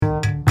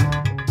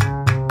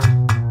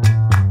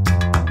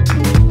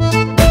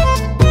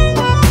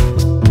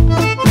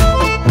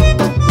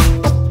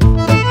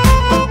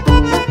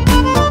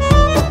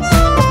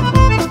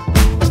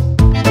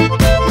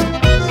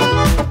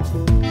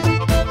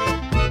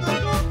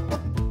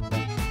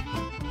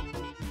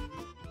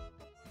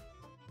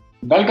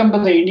Welcome to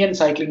the Indian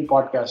Cycling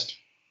Podcast.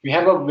 We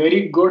have a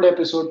very good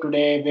episode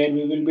today where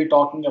we will be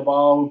talking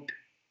about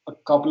a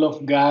couple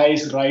of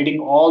guys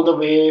riding all the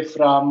way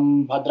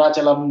from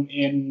Bhadrachalam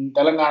in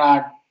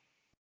Telangana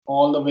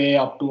all the way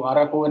up to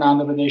Araku in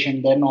Andhra Pradesh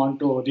and then on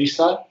to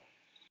Odisha.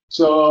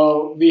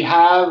 So we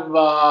have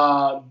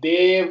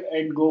Dev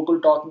and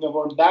Gokul talking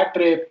about that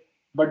trip.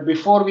 But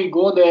before we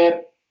go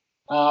there,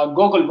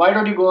 Gokul, why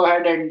don't you go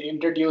ahead and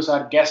introduce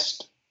our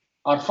guest,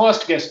 our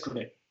first guest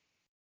today?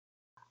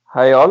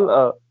 Hi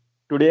all.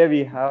 Today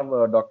we have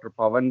Dr.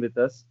 Pavan with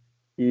us.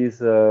 He's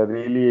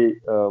really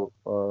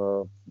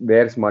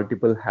wears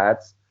multiple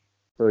hats.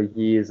 So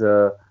he is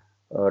a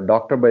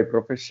doctor by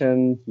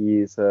profession.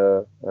 He's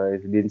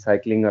been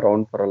cycling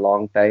around for a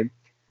long time,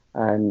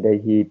 and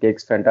he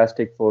takes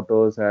fantastic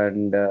photos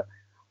and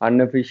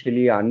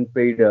unofficially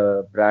unpaid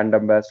brand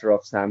ambassador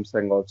of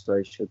Samsung also,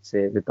 I should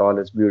say, with all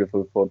his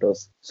beautiful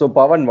photos. So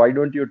Pavan, why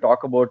don't you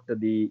talk about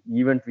the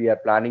event we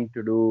are planning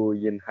to do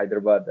in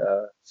Hyderabad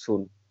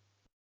soon?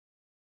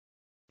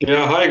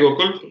 Yeah, hi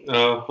Gokul.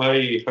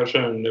 Hi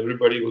Harsha and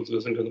everybody who's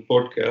listening to the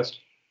podcast.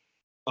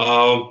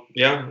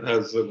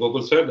 As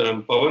Gokul said,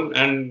 I'm Pawan.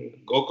 And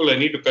Gokul, I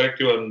need to correct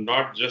you. I'm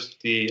not just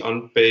the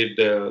unpaid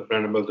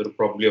brand ambassador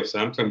probably of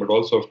Samsung, but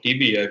also of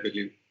TB, I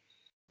believe.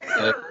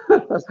 Uh,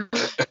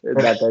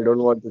 That I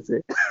don't want to say.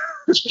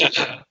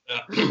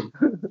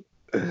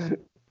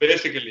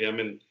 basically, I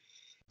mean,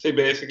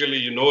 basically,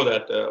 you know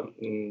that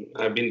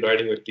I've been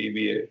riding with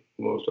TBA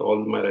most all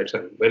my rides.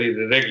 I'm very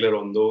irregular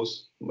on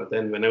those, but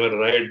then whenever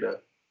I ride,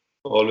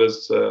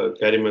 always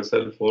carry my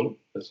cell phone.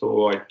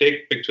 So I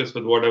take pictures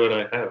with whatever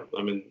I have.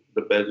 I mean,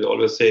 the best. We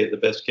always say the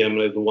best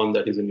camera is the one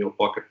that is in your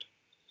pocket.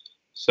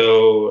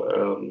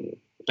 So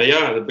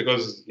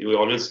because you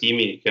always see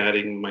me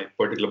carrying my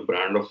particular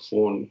brand of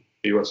phone,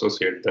 you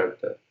associate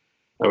that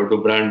I would do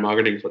brand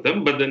marketing for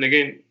them. But then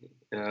again,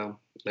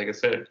 like I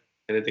said,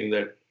 anything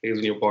that is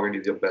in your pocket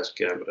is your best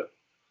camera.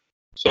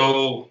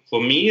 So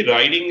for me,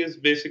 riding is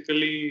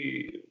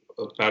basically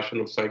a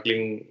passion of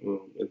cycling.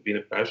 It's been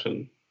a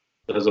passion.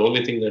 That's the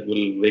only thing that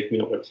will wake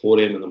me up at 4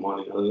 a.m. in the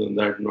morning. Other than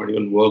that, not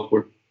even work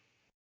would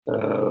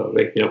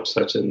wake me up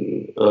such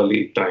in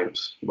early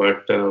times.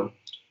 But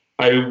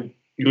I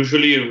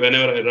usually,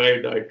 whenever I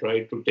ride, I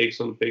try to take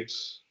some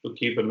pics to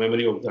keep a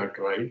memory of that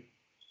ride.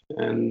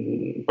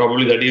 And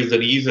probably that is the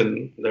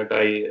reason that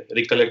I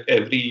recollect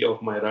every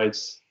of my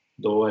rides,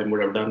 though I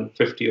would have done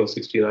 50 or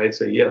 60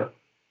 rides a year.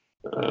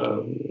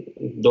 Um,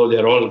 though they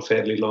are all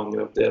fairly long,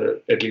 they're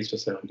at least a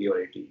 70 or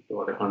 80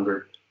 or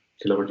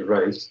 100-kilometer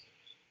rides.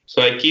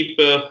 So I keep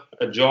a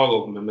jog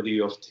of memory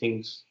of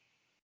things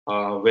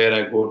where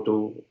I go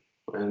to,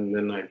 and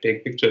then I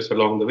take pictures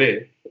along the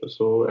way.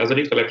 So as a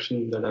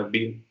recollection that I've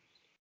been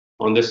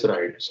on this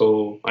ride.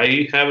 So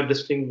I have a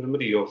distinct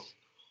memory of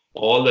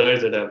all the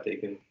rides that I've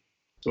taken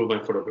through my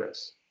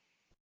photographs.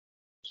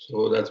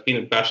 So that's been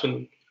a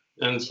passion,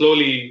 and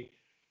slowly,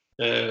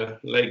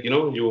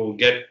 you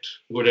get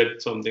good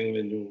at something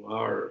when you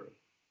are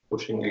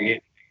pushing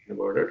again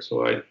about it.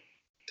 So I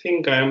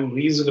think I am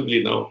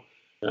reasonably now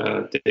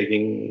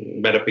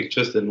taking better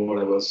pictures than what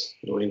I was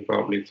doing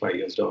probably 5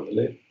 years down the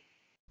lane.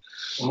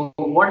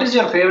 What is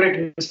your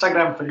favorite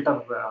Instagram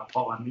filter,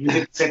 Pawan? Is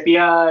it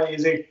sepia?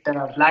 Is it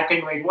black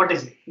and white? What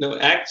is it? No,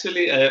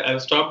 actually,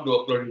 I've stopped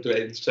uploading to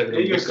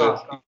Instagram You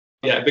stop.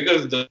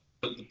 because the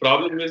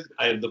problem is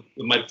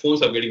my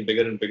phones are getting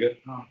bigger and bigger.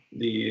 Oh.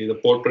 The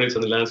portraits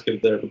and the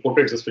landscape, the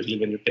portraits especially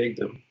when you take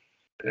them,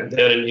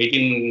 they're in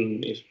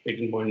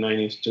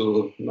 18.9 is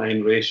to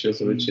 9 ratio,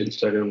 so which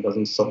Instagram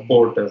doesn't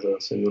support as a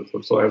single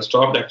photo. So I've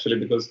stopped actually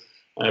because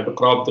I have to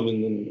crop them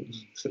and then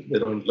they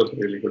don't look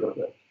really good on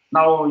that.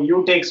 Now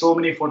you take so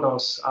many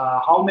photos.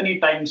 How many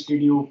times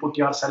did you put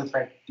yourself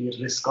at your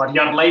risk or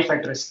your life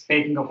at risk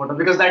taking a photo?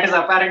 Because that is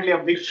apparently a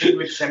big thing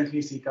with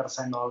selfie seekers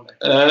and all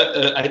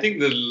that. I think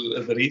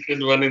the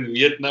recent one in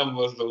Vietnam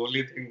was the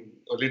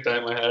only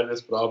time I had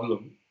this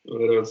problem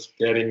where I was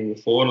carrying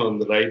the phone on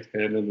the right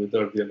hand and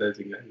without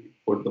realizing I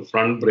put the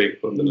front brake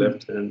on the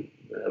left hand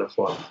at a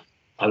fall.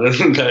 Other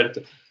than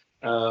that,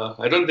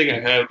 I don't think I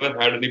have ever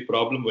had any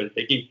problem while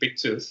taking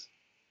pictures.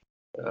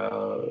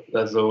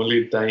 That's the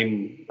only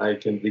time I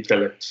can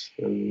recollect,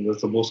 and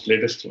that's the most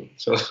latest one.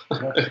 So,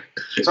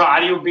 So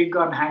are you big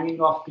on hanging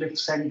off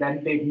cliffs and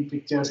then taking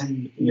pictures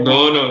and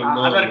no,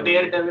 other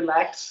daredevil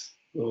acts?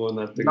 no,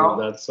 nothing No, of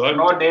that sort.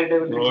 no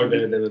daredevil. No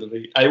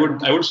daredevil.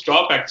 I would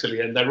stop actually,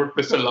 and that would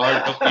piss a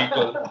lot of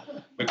people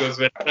because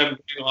when I'm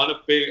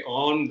going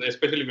on,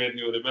 especially when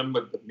you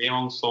remember the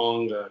Meong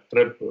song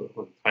trip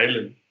on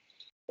Thailand,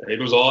 it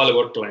was all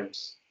about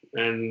climbs.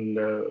 And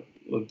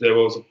there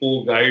was a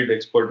poor guide,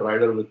 expert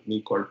rider with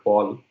me called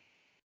Paul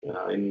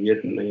in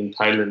Vietnam, in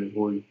Thailand,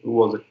 who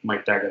was my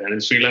tagger. And in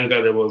Sri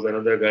Lanka, there was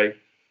another guy,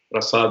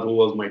 Prasad, who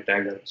was my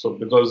tagger. So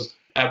because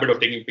habit of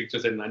taking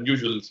pictures in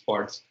unusual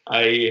spots,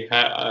 I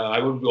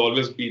would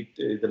always be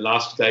the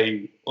last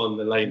guy on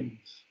the line.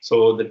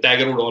 So the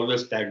tagger would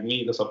always tag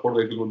me. The support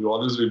vehicle would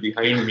always be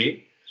behind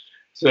me.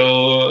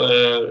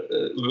 So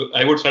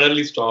I would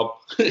suddenly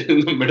stop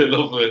in the middle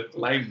of a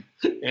climb,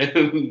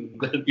 and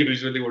that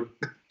usually would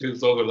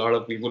piss off a lot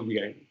of people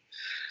behind.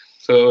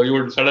 So you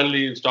would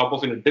suddenly stop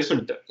off in a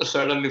descent,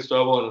 suddenly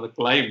stop on a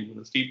climb,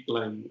 a steep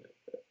climb.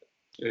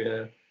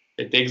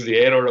 It takes the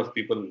air out of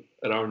people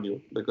around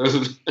you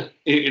because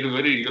it is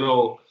very,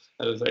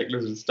 as a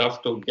cyclist, it's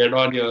tough to get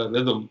on your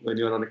rhythm when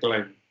you're on a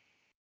climb.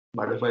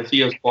 But if I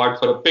see a spot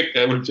for a pick,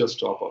 I will just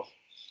stop off.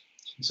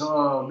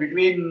 So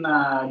between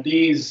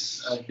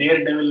these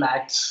daredevil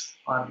acts,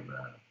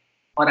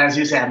 or as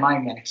you say,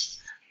 annoying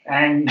acts,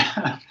 and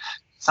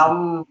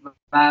some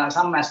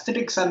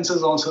aesthetic sense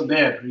is also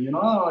there. You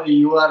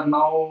are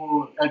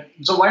now.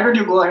 So why don't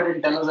you go ahead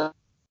and tell us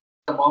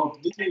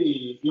about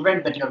the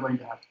event that you are going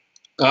to have?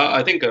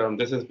 I think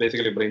this is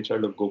basically a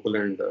brainchild of Gokul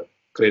and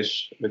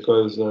Krish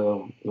because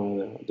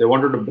they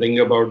wanted to bring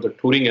about the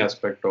touring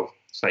aspect of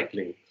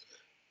cycling.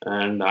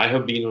 And I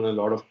have been on a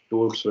lot of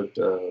tours with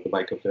the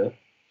Bike Affair.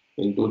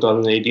 In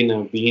 2018,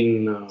 I've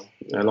been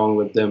along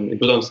with them. In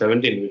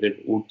 2017, we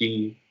did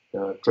Ooty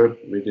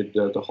trip. We did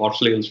the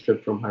Horsley Hills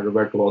trip from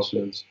Hyderabad to Horsley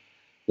Hills.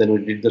 Then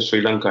we did the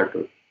Sri Lanka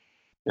trip.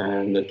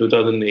 And in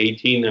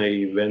 2018,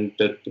 I went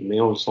at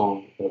Meo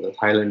Song, the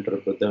Thailand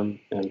trip with them.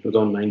 And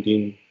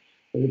 2019,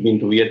 I've been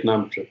to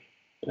Vietnam trip.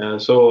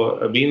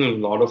 So I've been on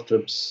a lot of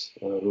trips,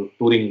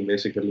 touring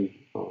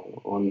basically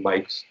on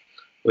bikes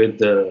with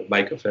the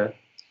Bike Affair.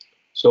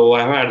 So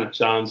I had a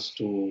chance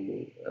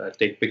to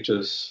take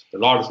pictures,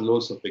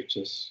 loads of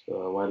pictures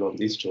while on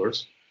these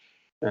tours,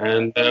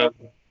 and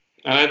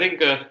I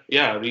think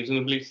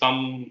reasonably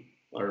some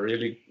are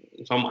really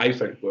some I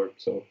felt good.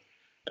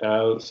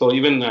 So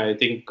even I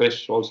think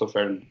Krish also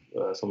felt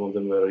some of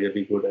them were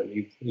really good, and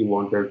he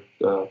wanted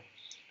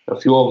a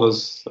few of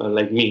us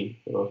like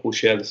me who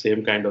share the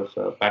same kind of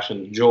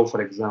passion. Joe, for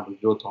example,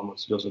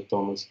 Joseph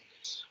Thomas.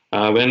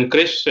 When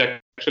Krish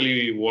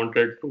actually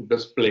wanted to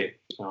display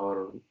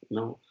or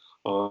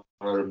or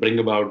bring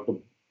about the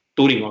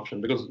touring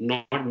option, because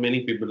not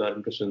many people are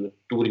interested in the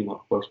touring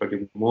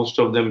perspective. Most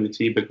of them we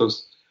see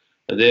because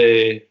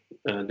they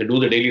do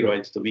the daily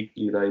rides, the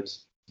weekly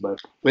rides,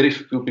 but very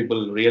few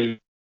people really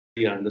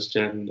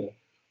understand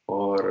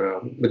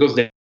or because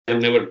they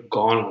have never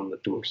gone on the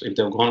tours. If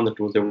they've gone on the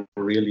tours, they will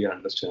really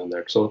understand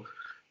that. So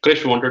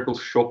Krish wanted to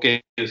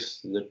showcase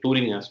the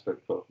touring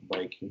aspect of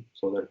biking,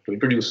 so that to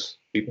introduce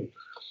people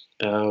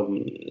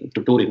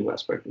to touring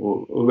aspect.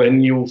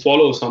 When you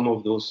follow some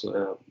of those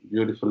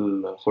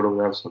beautiful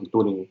photographs on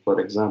touring, for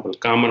example,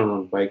 Cameron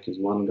on bike is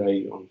one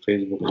guy on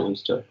Facebook and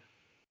Insta.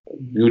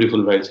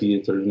 Beautiful rides he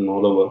has ridden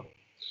all over.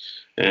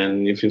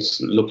 And if you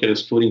look at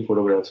his touring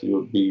photographs, you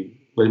would be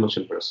very much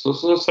impressed.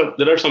 So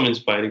there are some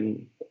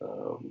inspiring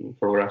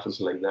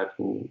photographers like that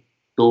who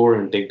tour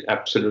and take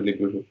absolutely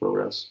beautiful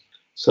photographs.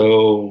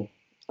 So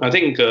I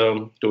think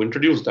to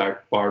introduce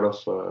that part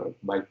of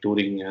bike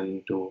touring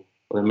and to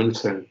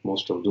reminiscent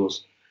most of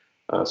those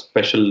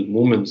special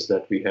moments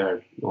that we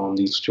had on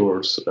these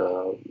tours,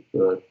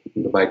 the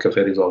Bike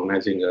Affair is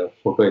organizing a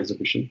photo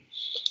exhibition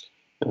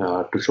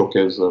to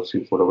showcase a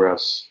few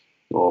photographs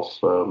of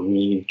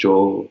me,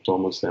 Joe,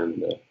 Thomas,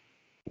 and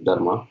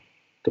Dharma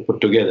to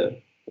put together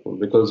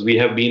because we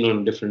have been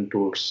on different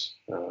tours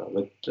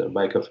with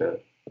Bike Affair.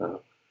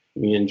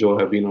 Me and Joe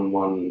have been on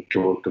one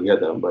tour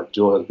together, but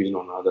Joe has been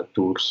on other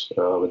tours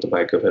with the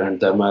Bike Affair, and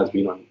Dharma has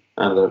been on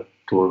another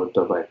tour with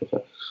the Bike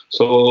Affair.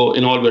 So,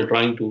 in all, we're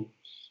trying to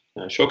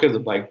showcase the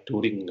bike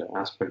touring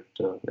aspect,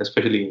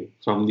 especially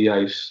from the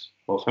eyes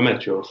of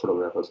amateur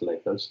photographers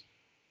like us,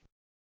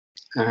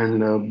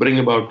 and bring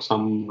about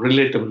some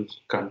relatable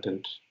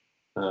content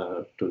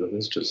to the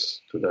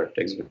visitors to that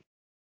exhibition.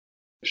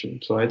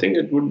 So I think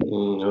it would be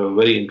a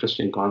very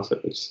interesting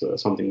concept. It's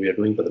something we are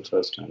doing for the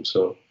first time.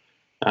 So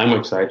I'm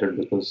excited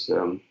because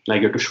I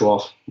get to show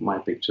off my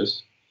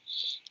pictures.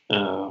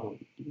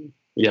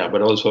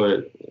 But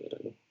also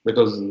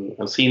because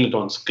I've seen it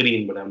on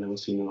screen, but I've never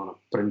seen it on a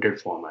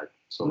printed format.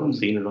 So I've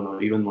seen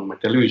it even on my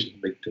television,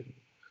 big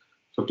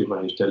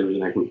 55-inch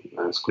television. I could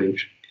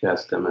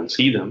screencast them and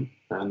see them,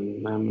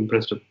 and I'm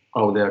impressed with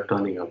how they are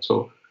turning out.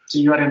 So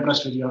you are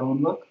impressed with your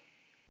own work?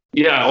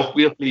 Yeah,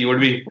 obviously you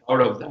would be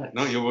proud of that.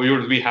 No, you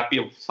would be happy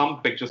of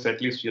some pictures.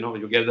 At least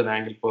you get the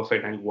angle,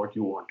 perfect angle, what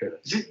you wanted.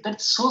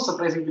 That's so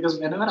surprising because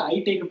whenever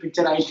I take a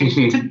picture, I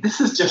think this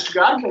is just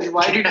garbage.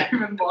 Why did I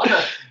even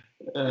bother?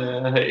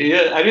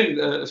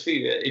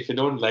 See, if you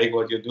don't like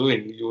what you're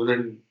doing, you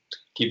wouldn't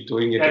keep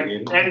doing it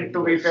again. And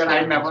to be fair,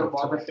 I never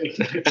bother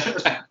taking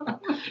pictures.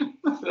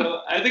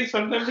 So I think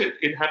sometimes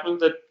it happens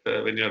that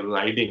when you're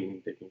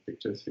riding, taking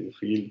pictures, you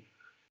feel.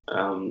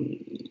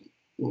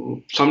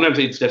 Sometimes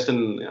it's just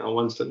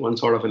one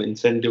sort of an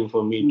incentive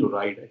for me to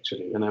ride.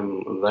 Actually, when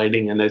I'm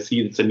riding and I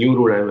see it's a new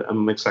route,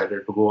 I'm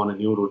excited to go on a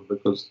new route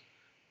because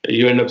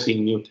you end up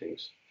seeing new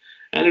things,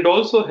 and it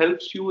also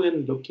helps you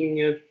in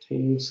looking at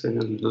things in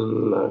a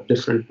little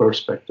different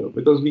perspective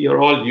because we are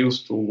all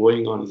used to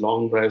going on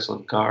long drives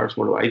on cars.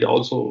 I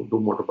also do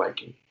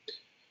motorbiking,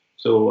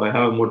 so I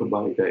have a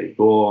motorbike. I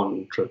go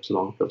on trips,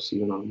 long trips,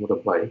 even on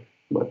motorbike.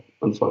 But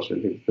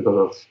unfortunately, because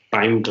of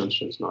time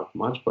constraints, not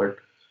much. But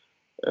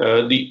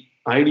The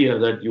idea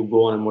that you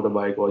go on a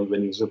motorbike or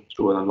when you zip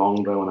through on a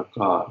long drive on a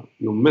car,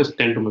 you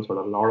tend to miss out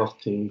a lot of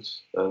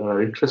things that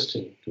are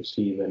interesting to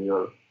see when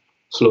you're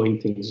slowing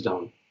things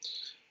down.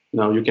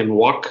 Now you can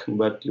walk,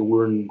 but you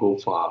wouldn't go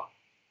far.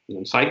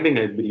 Cycling,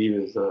 I believe,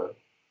 is a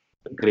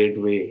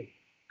great way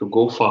to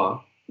go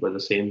far, but at the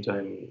same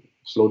time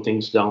slow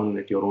things down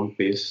at your own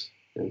pace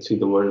and see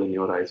the world in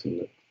your eyes in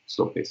the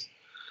slow pace.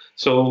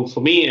 So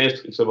for me,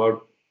 it's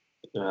about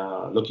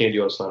looking at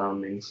your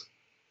surroundings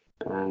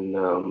and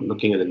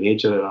looking at the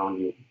nature around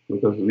you,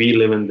 because we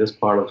live in this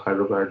part of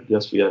Hyderabad.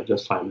 We are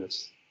just 5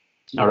 minutes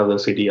out of the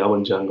city, out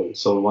in jungle.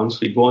 So once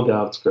we go on the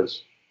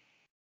outskirts,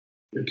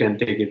 you can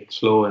take it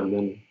slow and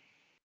then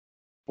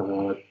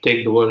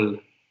take the world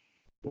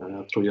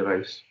through your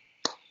eyes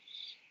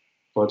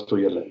or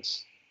through your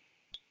lens.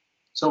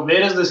 So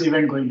where is this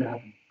event going to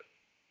happen?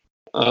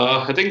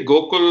 I think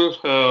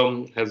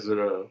Gokul has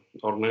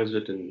organized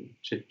it in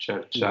Chit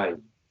Chat Chai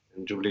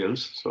in Jubilee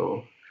Hills.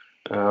 So,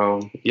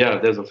 yeah,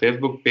 there's a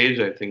Facebook page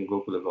I think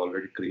Gokul has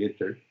already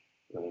created.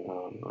 We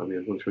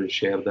are going to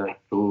share that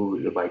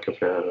to the bike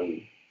affair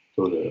and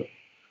to the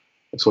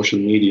social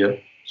media.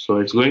 So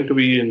it's going to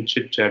be in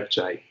Chit Chat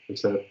Chai.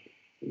 It's a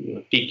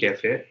tea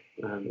cafe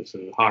and it's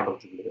in the heart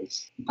of Jubilee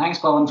Hills. Thanks,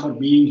 Pawan, for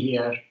being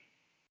here.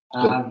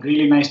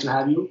 Really nice to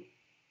have you.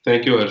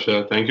 Thank you,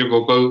 Harsha. Thank you,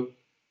 Gokul.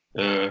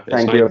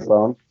 Thank you,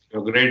 Pawan.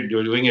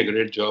 You're doing a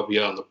great job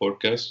here on the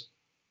podcast.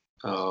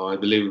 I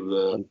believe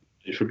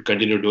you should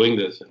continue doing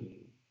this, and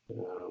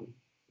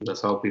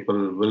that's how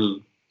people will,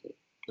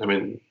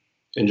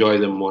 enjoy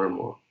them more and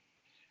more.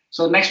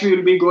 So next we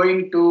will be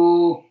going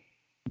to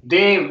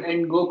Dev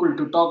and Gokul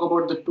to talk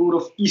about the tour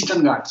of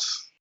Eastern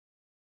Ghats.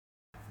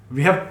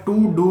 We have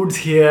two dudes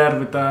here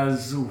with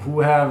us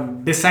who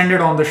have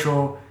descended on the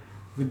show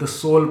with the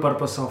sole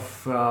purpose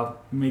of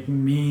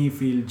making me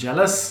feel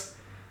jealous.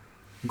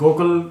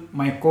 Gokul,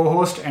 my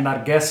co-host, and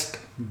our guest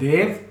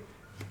Dev,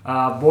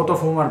 both of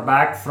whom are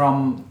back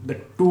from the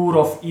tour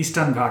of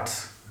Eastern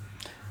Ghats.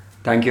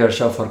 Thank you,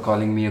 Harsha, for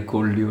calling me a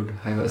cool dude.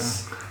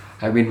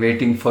 I've been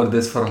waiting for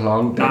this for a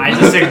long No, time. I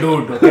just said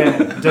dude,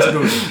 okay?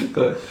 Just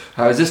dude.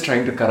 I was just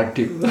trying to correct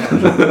you.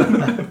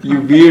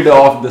 You veered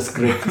off the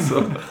script.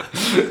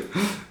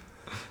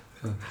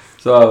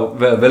 So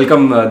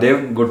welcome,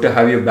 Dev. Good to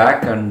have you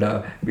back. And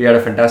we had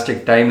a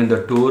fantastic time in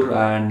the tour.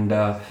 And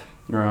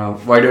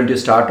why don't you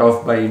start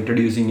off by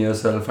introducing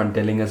yourself and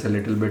telling us a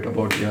little bit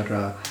about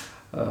your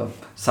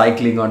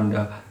cycling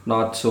and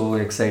not so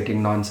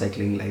exciting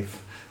non-cycling life?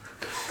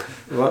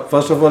 Well,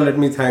 first of all, let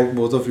me thank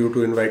both of you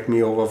to invite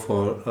me over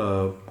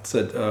for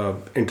such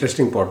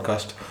interesting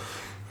podcast.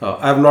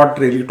 I have not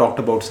really talked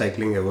about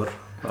cycling ever.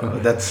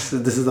 This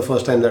is the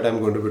first time that I'm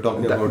going to be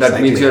talking about that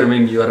cycling.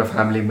 means you are a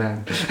family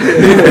man.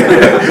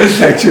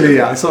 Actually,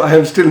 yeah. So I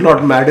am still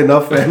not mad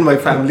enough, and my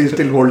family is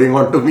still holding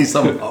on to me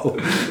somehow.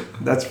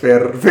 That's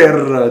fair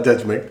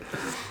judgment.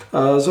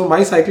 So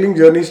my cycling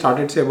journey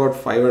started say about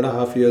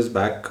 5.5 years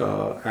back,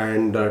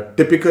 and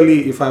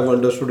typically, if I've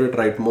understood it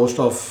right, most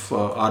of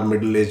our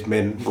middle-aged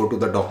men go to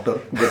the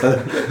doctor,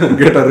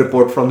 get a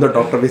report from the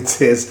doctor which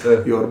says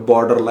you're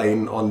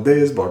borderline on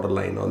this,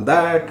 borderline on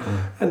that,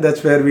 and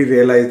that's where we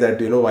realized that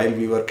while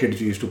we were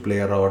kids we used to play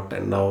around,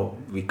 and now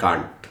we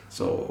can't.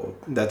 So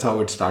that's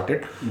how it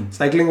started.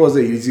 Cycling was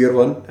the easier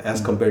one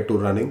as compared to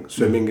running.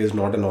 Swimming is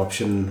not an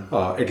option,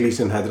 at least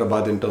in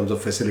Hyderabad in terms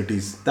of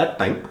facilities that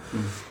time.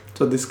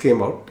 So this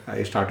came out.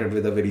 I started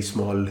with a very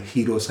small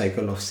Hero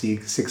cycle of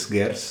 6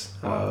 gears.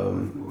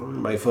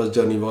 My first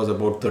journey was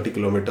about 30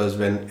 kilometers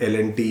when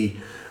L&T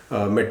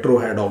Metro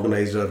had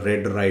organized a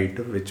red ride,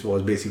 which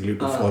was basically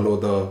to follow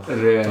the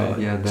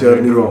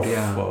journey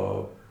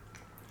of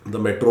the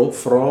metro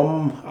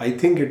from, I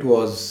think it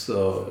was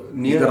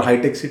either High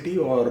Tech City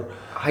or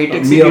High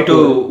Tech City to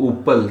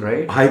Uppal,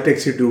 right? High Tech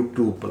City to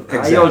Uppal.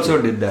 Exactly. I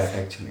also did that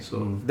actually.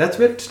 So that's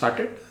where it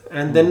started,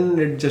 and then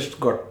it just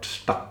got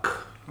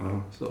stuck.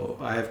 So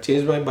I have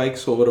changed my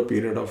bikes over a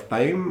period of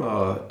time,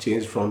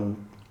 changed from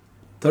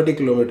 30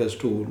 kilometers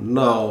to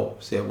now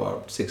say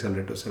about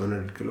 600 to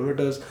 700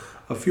 kilometers,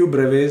 a few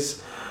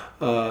breves.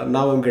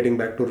 Now I'm getting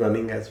back to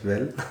running as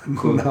well.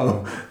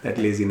 Now that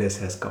laziness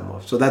has come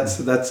off. So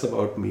that's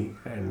about me,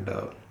 and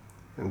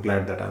I'm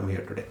glad that I'm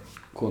here today.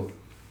 Cool.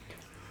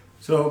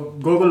 So,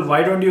 Gokul,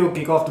 why don't you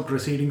kick off the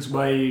proceedings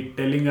by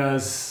telling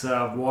us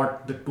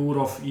what the tour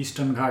of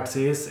Eastern Ghats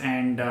is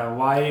and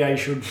why I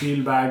should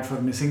feel bad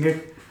for missing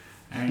it.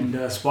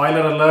 And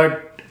spoiler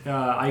alert,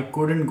 I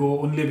couldn't go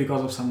only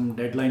because of some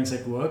deadlines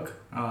at work,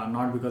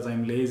 not because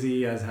I'm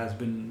lazy, as has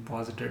been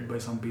posited by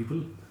some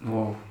people.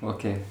 Oh,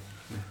 okay.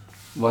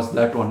 Was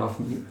that one of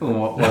me?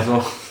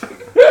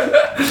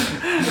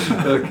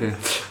 Okay.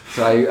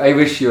 So I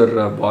wish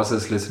your boss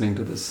is listening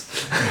to this.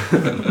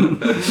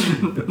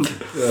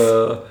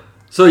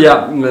 So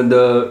yeah,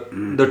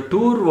 the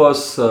tour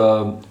was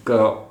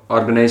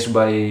organized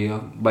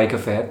by Bike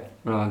Affair.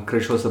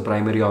 Krish was the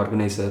primary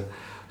organizer.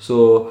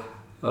 So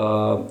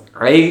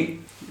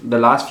the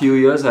last few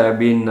years I have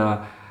been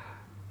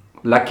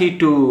lucky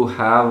to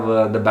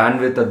have the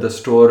bandwidth at the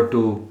store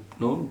to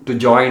to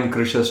join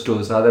Krish's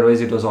tours.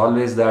 Otherwise, it was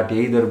always that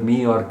either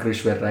me or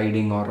Krish were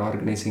riding or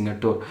organizing a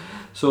tour.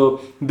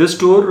 So this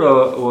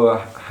tour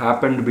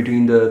happened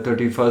between the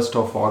 31st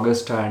of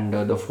August and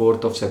the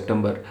 4th of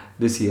September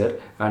this year,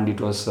 and it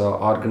was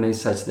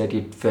organized such that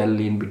it fell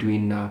in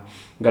between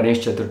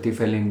Ganesh Chaturthi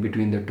fell in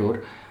between the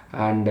tour,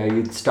 and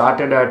it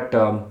started at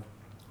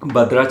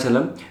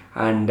Bhadrachalam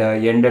and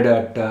ended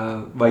at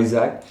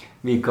Vizag.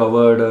 We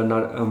covered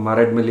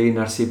Maradmali,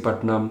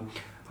 Narsipatnam,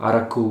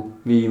 Araku.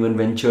 We even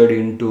ventured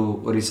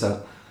into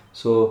Orissa.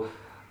 So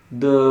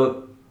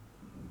the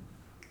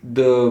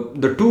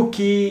two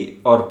key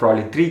or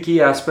probably three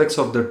key aspects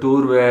of the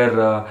tour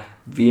were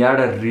we had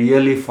a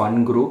really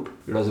fun group.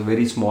 It was a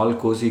very small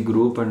cozy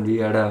group, and we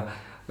had a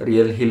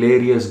real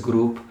hilarious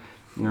group.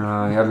 We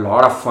had a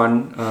lot of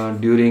fun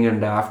during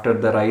and after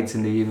the rides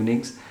in the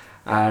evenings,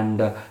 and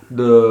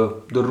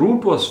the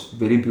route was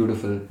very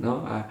beautiful.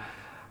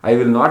 I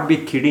will not be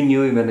kidding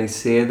you when I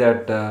say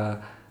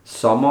that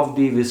some of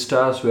the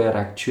vistas were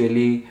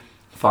actually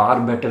far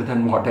better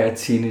than what I had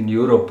seen in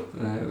Europe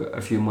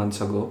a few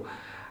months ago.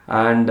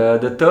 And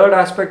the third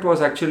aspect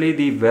was actually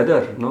the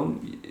weather.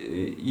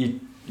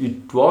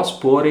 It was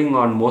pouring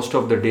on most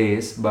of the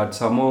days, but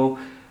somehow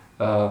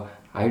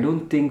I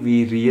don't think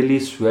we really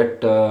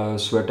sweated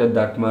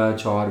that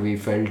much, or we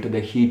felt the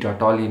heat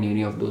at all in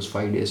any of those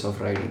 5 days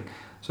of riding.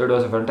 So it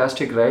was a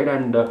fantastic ride,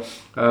 and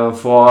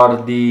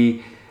for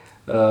the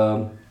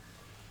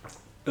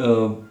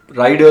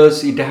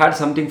riders, it had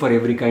something for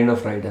every kind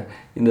of rider,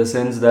 in the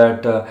sense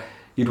that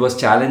it was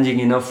challenging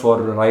enough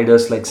for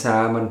riders like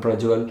Sam and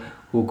Prajwal,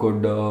 who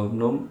could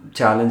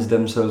challenge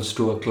themselves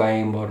to a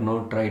climb or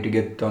try to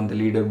get on the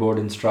leaderboard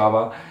in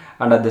Strava.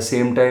 And at the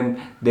same time,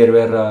 there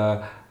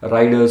were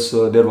riders.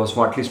 There was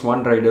at least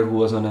one rider who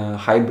was on a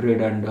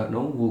hybrid, and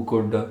who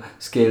could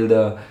scale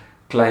the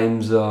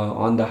climbs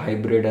on the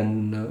hybrid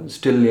and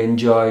still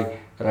enjoy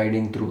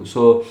riding through.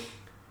 So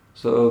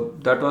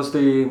that was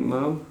the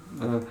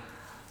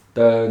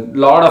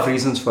lot of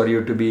reasons for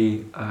you to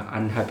be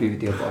unhappy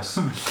with your boss.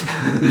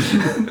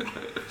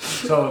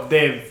 So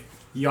Dev,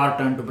 your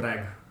turn to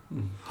brag.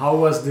 How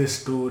was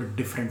this tour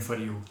different for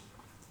you?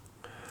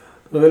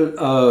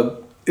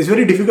 Well, it's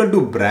very difficult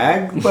to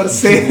brag per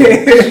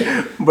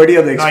se, but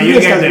yeah, the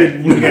experience has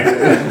been.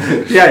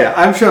 Yeah,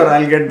 I'm sure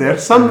I'll get there.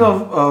 Some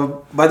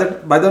of by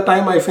the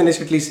time I finish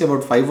at least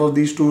about 5 of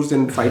these tours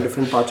in 5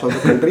 different parts of the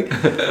country,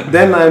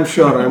 then I'm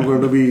sure I'm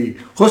going to be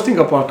hosting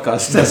a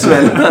podcast as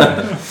well.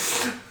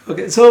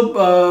 Okay,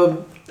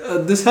 so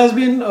this has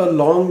been a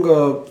long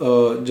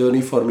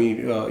journey for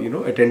me,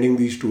 attending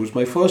these tours.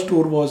 My first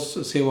tour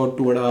was, say, about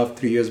 2.5,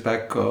 3 years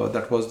back.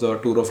 That was the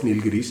tour of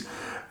Nilgiris.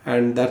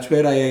 And that's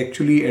where I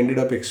actually ended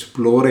up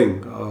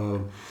exploring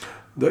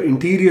the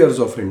interiors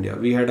of India.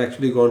 We had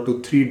actually gone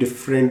to 3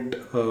 different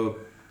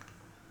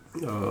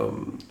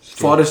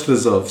forest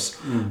reserves,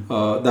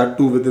 that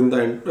too within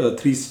the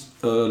 3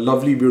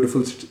 lovely,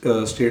 beautiful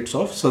states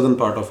of southern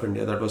part of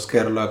India. That was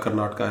Kerala,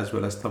 Karnataka, as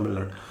well as Tamil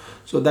Nadu.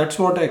 So that's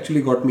what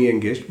actually got me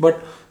engaged.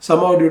 But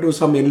somehow, due to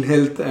some ill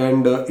health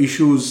and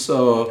issues,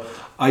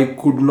 I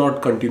could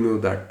not continue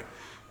that.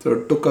 So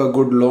it took a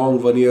good long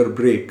 1-year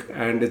break,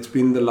 and it's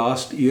been the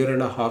last 1.5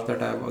 years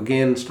that I've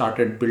again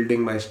started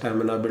building my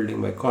stamina, building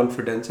my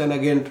confidence, and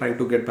again trying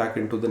to get back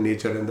into the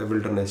nature and the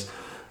wilderness.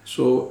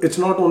 So it's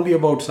not only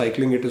about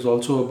cycling; it is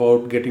also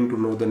about getting to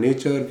know the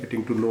nature,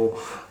 getting to know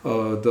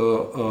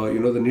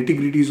the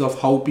nitty-gritties of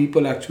how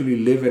people actually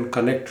live and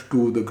connect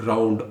to the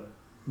ground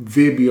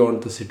way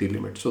beyond the city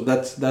limit. So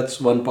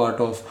that's one part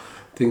of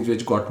things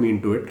which got me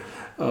into it.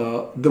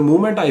 The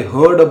moment I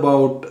heard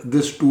about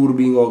this tour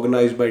being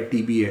organized by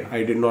TBA,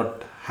 I did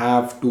not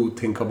have to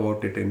think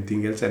about it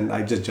anything else, and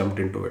I just jumped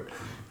into it.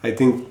 I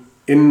think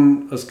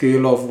in a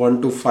scale of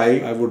 1 to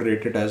 5, I would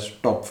rate it as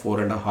top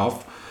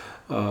 4.5.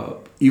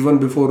 Even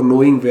before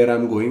knowing where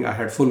I'm going, I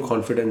had full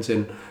confidence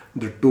in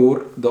the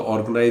tour, the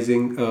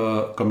organizing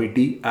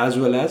committee, as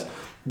well as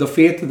the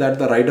faith that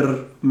the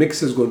rider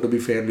mix is going to be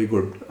fairly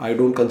good. I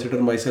don't consider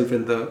myself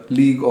in the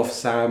league of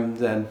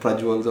Sams and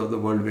Prajwals of the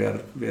world where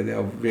they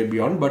are way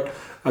beyond. But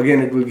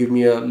again, it will give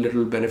me a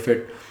little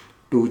benefit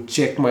to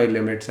check my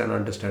limits and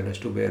understand as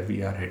to where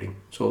we are heading.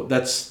 So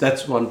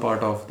that's one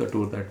part of the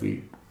tour that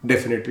we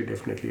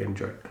definitely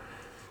enjoyed.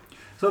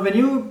 So when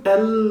you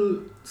tell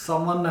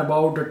someone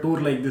about a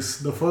tour like this,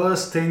 the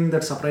first thing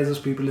that surprises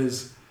people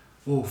is,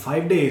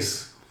 5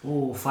 days,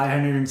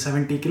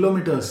 570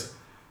 kilometers.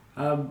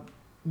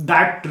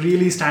 That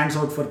really stands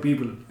out for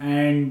people.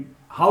 And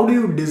how do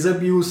you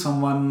disabuse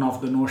someone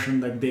of the notion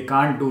that they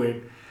can't do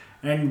it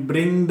and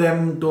bring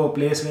them to a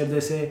place where they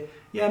say,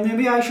 yeah,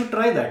 maybe I should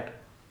try that?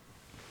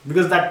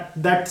 Because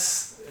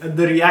that's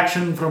the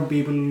reaction from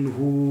people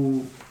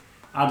who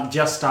are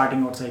just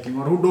starting out cycling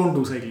or who don't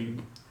do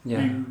cycling,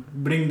 and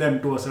bring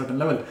them to a certain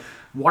level.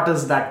 What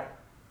is that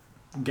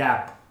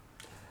gap?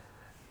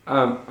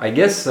 I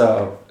guess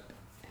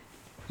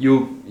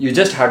you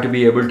just have to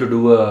be able to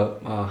do a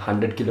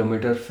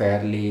 100-kilometer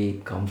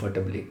fairly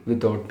comfortably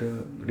without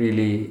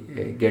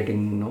really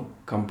getting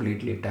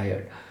completely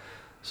tired.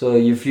 So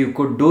if you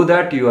could do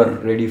that, you are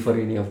ready for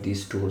any of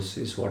these tours,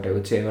 is what I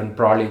would say, and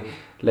probably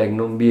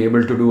be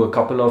able to do a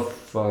couple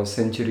of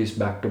centuries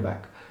back to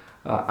back,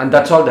 and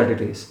that's all that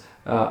it is.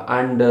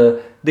 And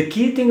the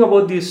key thing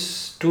about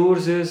these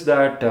tours is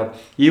that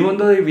even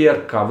though we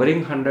are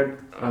covering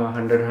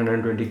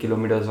 120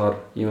 kilometers or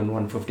even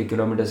 150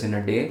 kilometers in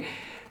a day,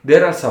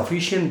 there are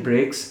sufficient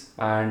breaks,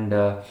 and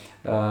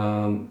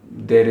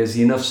there is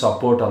enough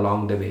support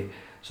along the way.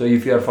 So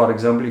if you are, for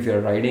example, if you are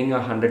riding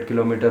 100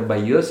 kilometer by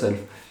yourself,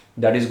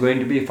 that is going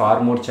to be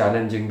far more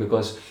challenging,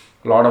 because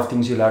a lot of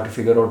things you'll have to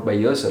figure out by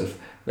yourself.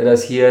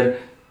 Whereas here,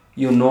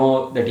 you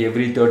know that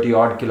every 30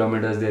 odd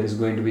kilometers there is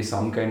going to be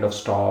some kind of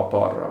stop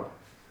or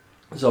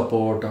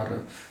support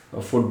or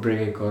a food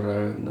break or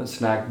a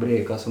snack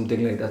break or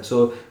something like that.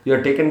 So you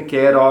are taken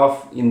care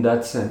of in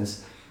that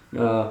sense.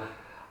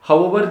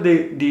 However,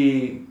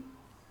 the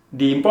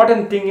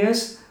important thing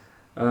is,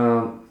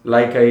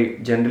 like I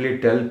generally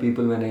tell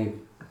people when I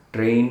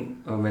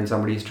train, when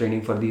somebody is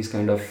training for these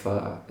kind of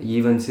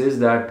events, is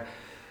that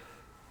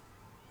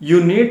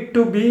you need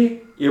to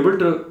be able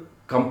to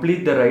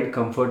complete the ride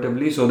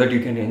comfortably so that you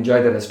can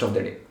enjoy the rest of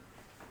the day,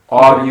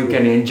 or you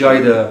can enjoy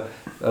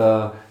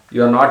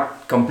you are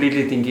not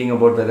completely thinking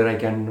about whether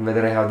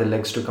I have the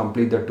legs to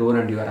complete the tour,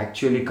 and you are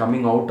actually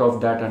coming out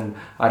of that and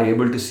are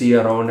able to see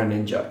around and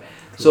enjoy.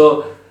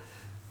 So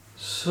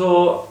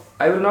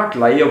I will not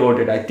lie about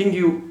it. I think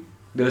you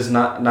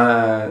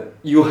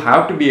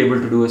have to be able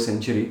to do a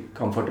century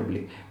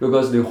comfortably,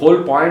 because the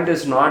whole point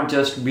is not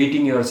just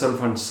beating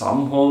yourself and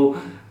somehow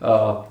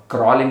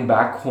crawling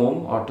back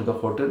home or to the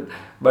hotel,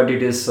 but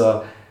it's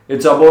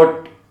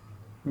about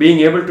being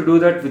able to do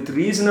that with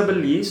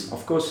reasonable ease.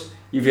 Of course,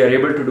 if you are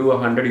able to do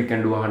 100, you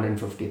can do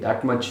 150.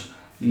 That much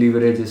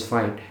leverage is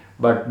fine.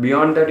 But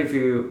beyond that, if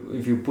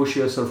you push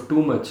yourself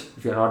too much,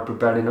 if you are not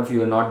prepared enough,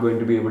 you are not going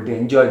to be able to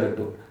enjoy the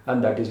tour,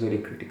 and that is very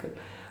critical.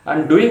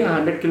 And doing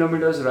 100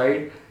 kilometers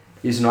ride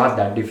is not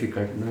that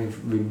difficult.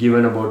 If we're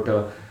given about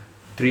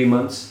 3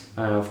 months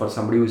for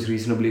somebody who is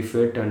reasonably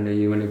fit, and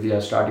even if we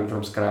are starting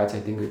from scratch, I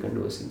think we can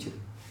do a century.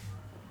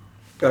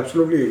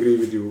 Absolutely agree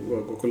with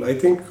you, Gokul. I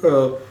think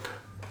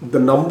the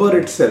number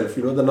itself,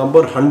 the number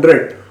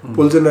 100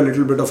 pulls in a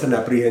little bit of an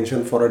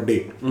apprehension for a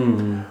day.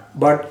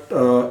 But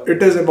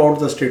it is about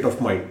the state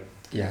of mind.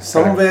 Yeah,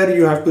 somewhere correct.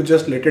 You have to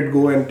just let it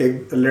go and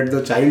let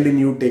the child in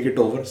you take it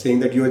over, saying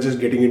that you are just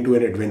getting into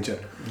an adventure.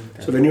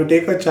 Okay. So when you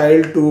take a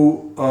child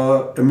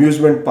to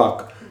amusement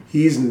park,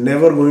 he is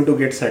never going to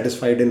get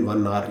satisfied in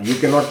 1 hour. You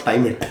cannot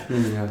time it.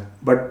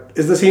 But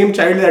it's the same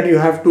child that you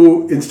have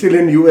to instill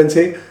in you and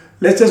say,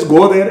 let's just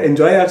go there,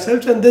 enjoy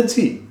ourselves, and then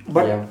see.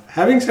 But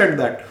having said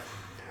that,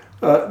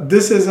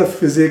 this is a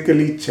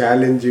physically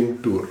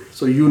challenging tour.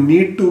 So you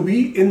need to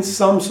be in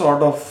some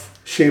sort of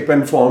shape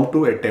and form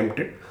to attempt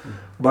it.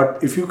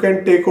 But if you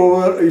can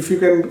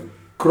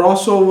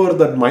cross over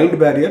that mind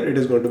barrier, it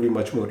is going to be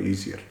much more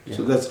easier. Yeah.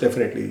 So that's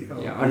definitely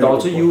and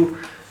also you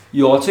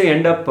also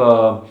end up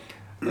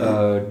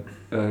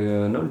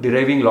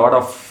deriving a lot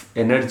of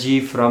energy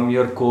from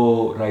your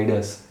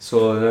co-riders.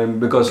 So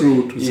because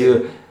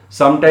true.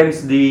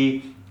 Sometimes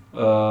the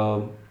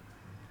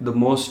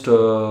most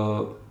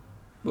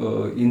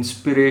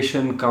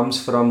inspiration comes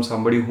from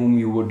somebody whom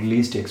you would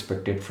least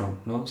expect it from.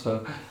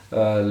 So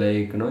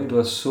it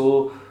was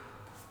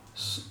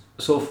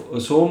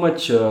so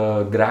much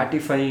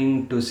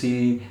gratifying to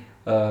see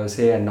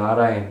say a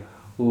Narayan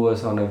who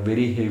was on a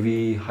very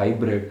heavy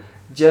hybrid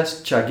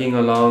just chugging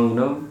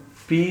along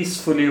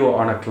peacefully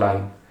on a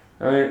climb.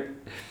 I mean,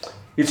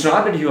 it's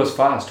not that he was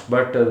fast,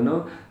 but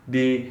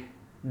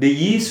the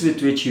ease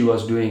with which he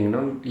was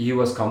doing, he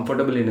was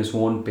comfortable in his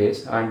own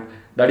pace, and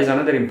that is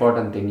another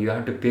important thing. You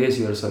have to pace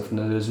yourself.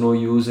 There is no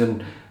use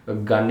in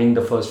gunning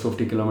the first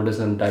 50 kilometers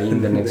and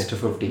dying the next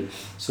 50.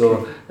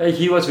 So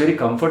he was very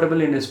comfortable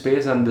in his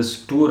pace, and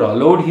this tour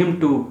allowed him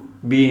to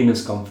be in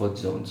his comfort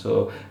zone.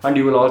 So, and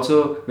you will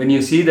also, when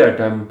you see that,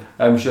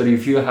 I'm sure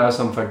if you have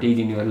some fatigue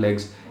in your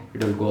legs,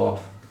 it will go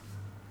off.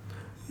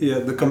 Yeah,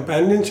 the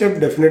companionship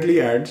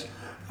definitely adds.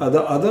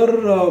 The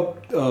other,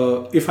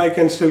 if I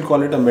can still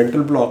call it a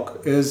mental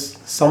block, is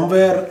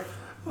somewhere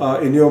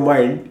in your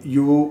mind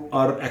you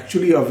are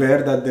actually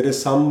aware that there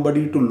is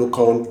somebody to look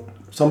out.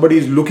 Somebody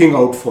is looking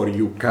out for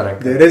you.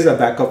 Correct. There is a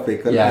backup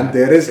vehicle, and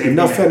there is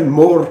enough and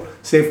more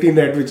safety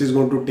net which is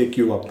going to take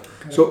you up.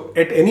 Correct. So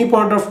at any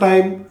point of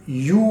time,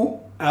 you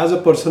as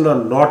a person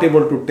are not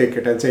able to take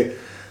it and say,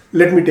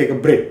 let me take a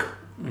break.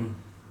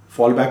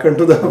 Fall back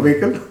into the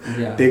vehicle,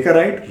 take a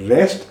ride,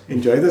 rest,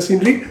 enjoy the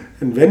scenery,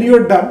 and when you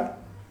are done,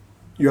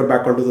 you are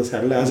back onto the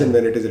saddle as and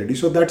when it is ready.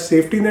 So that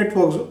safety net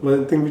was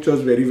one thing which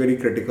was very, very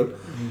critical.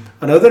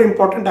 Another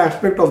important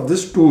aspect of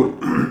this tour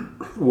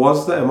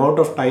was the amount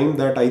of time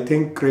that I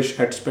think Krish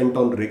had spent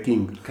on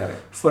rigging.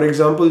 Correct. For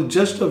example,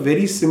 just a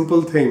very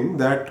simple thing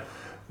that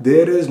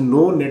there is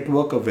no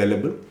network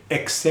available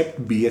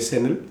except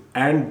BSNL,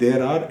 and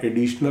there are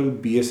additional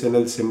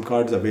BSNL SIM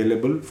cards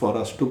available for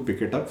us to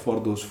pick it up for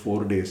those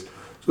 4 days.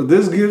 So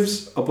this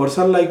gives a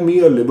person like me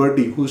a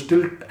liberty who's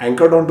still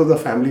anchored onto the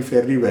family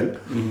fairly well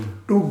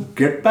to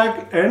get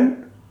back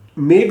and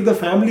make the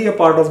family a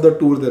part of the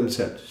tour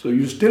themselves. So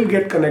you still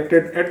get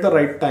connected at the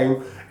right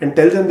time and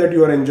tell them that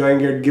you are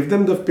enjoying it, give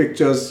them the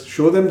pictures,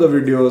 show them the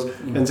videos,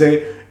 and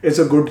say it's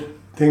a good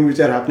thing which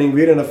are happening.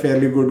 We're in a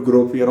fairly good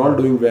group, we are all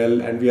doing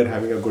well, and we are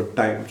having a good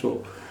time.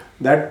 So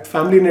that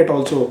family net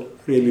also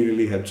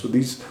really helps. So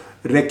these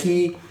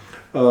recce,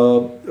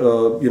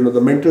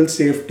 the mental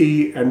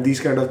safety and these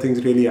kind of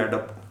things really add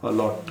up a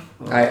lot.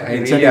 I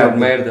really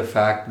admire the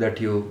fact that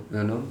you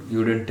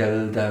didn't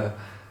tell the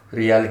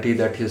reality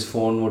that his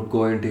phone would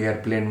go into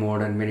airplane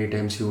mode and many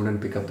times he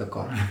wouldn't pick up the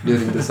call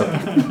during the summer.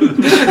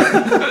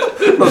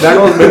 No, that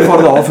was meant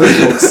for the office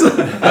jokes.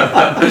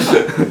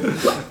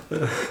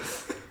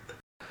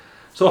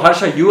 So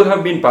Harsha, you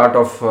have been part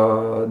of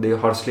the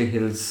Horsley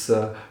Hills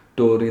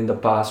tour in the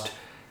past,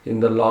 in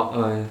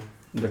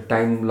the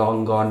time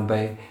long gone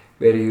by,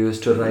 where you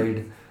used to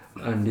ride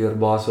and your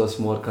boss was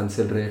more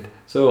considerate.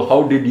 So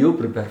how did you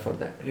prepare for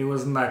that? It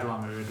wasn't that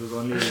long ago. It was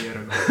only a year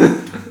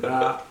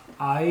ago.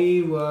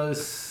 I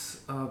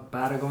was a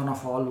paragon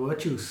of all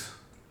virtues.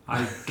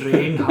 I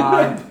trained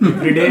hard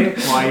every day,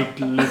 quite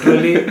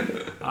literally.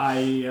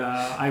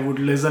 I would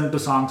listen to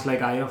songs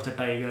like Eye of the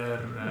Tiger,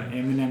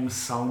 Eminem's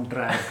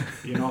soundtrack,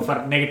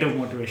 for negative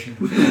motivation.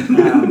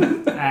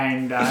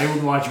 And I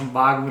would watch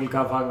Baag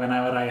Milka Bhaag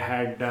whenever I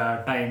had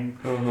time,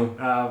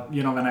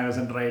 when I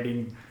wasn't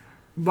riding.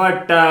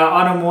 But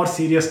on a more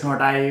serious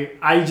note,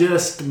 I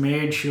just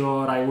made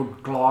sure I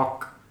would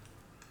clock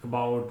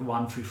about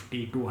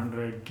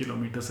 150-200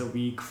 kilometers a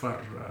week for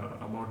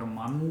about a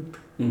month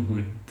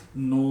with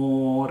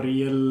no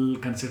real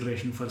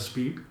consideration for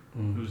speed.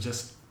 It was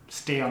just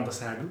stay on the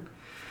saddle.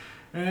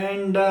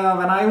 And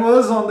when I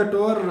was on the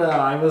tour,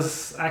 I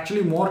was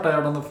actually more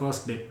tired on the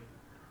first day.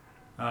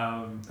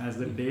 As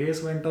the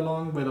days went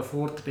along, by the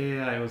fourth day,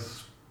 I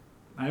was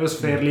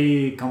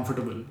fairly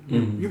comfortable.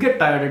 You get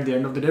tired at the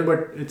end of the day,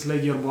 but it's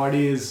like your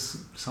body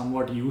is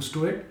somewhat used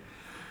to it.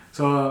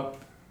 So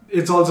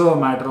it's also a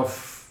matter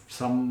of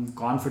some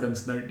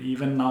confidence that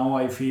even now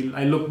I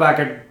look back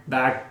at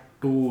that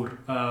tour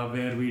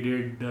where we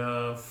did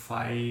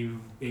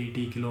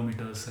 580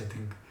 kilometers, I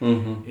think,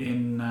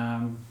 in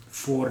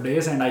 4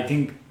 days. And I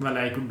think,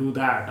 I could do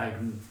that. I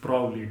can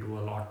probably do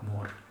a lot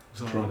more.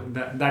 So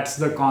that's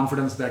the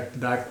confidence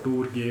that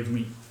tour gave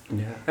me.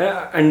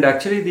 Yeah, and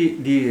actually,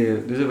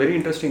 there's a very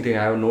interesting thing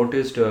I have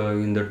noticed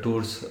in the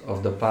tours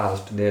of the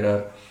past.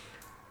 There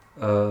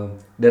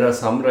are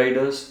some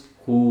riders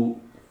who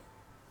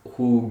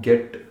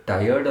get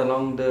tired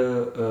along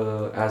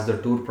the as the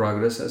tour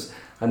progresses,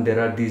 and there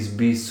are these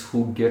beasts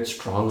who get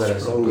stronger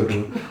as the tour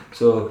goes.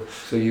 So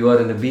you are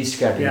in the beast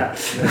category. Yeah,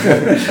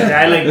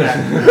 I like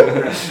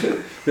that.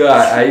 Yeah,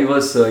 I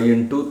was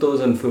in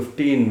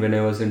 2015 when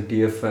I was in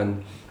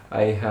TFN.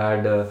 I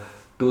had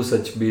two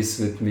such beasts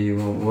with me.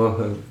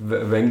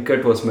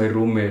 Venkat was my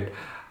roommate,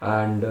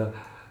 and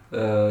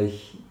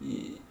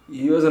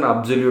he was an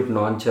absolute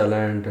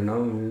nonchalant,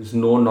 he's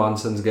no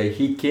nonsense guy.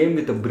 He came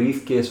with a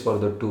briefcase for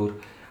the tour,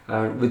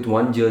 with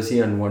one jersey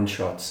and one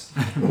shorts.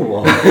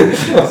 Wow.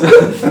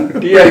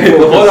 The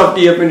whole of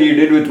TFN he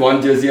did with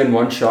one jersey and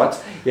one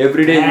shorts.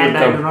 Every day he would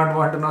come. I do not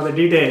want to know the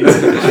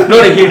details.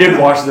 No, he did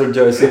wash the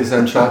jerseys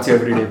and shorts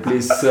every day,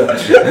 please.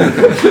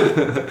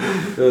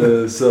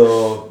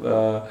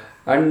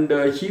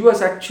 He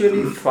was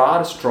actually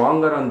far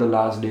stronger on the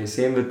last day.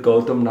 Same with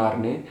Gautam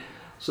Narne.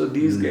 So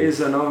these guys,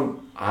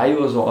 I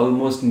was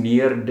almost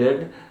near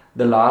dead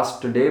the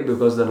last day,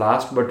 because the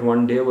last but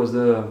one day was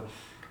the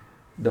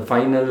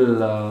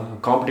final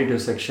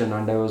competitive section,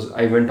 and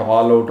I went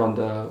all out on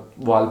the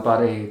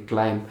Valpare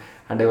climb,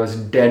 and I was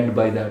dead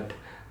by that.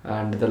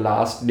 And the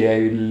last day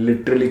I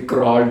literally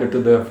crawled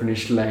to the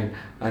finish line,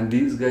 and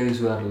these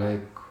guys were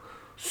like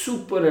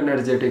super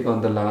energetic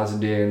on the last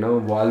day,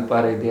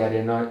 Valpare, they are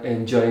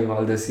enjoying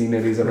all the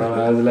sceneries and all.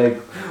 I was like,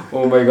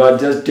 oh my god,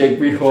 just take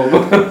me home.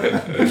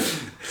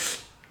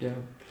 Yeah.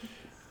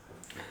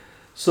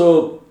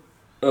 So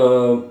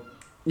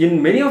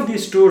in many of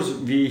these tours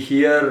we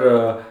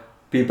hear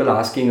people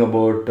asking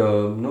about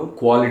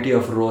quality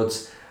of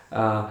roads,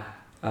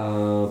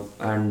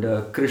 and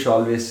Krish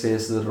always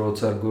says the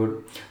roads are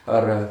good,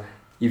 or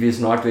if he's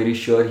not very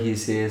sure, he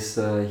says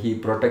he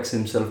protects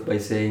himself by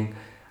saying,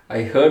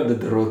 I heard that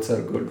the roads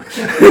are good.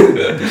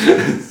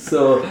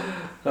 So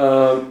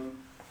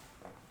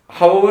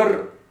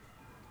however,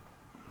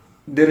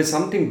 there is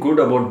something good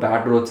about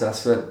bad roads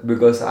as well,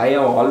 because I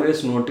have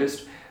always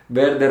noticed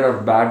where there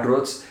are bad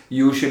roads,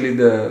 usually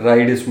the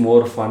ride is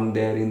more fun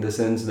there, in the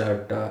sense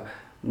that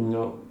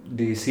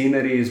the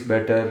scenery is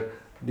better,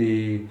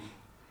 the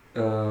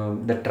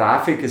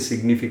traffic is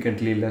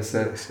significantly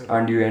lesser,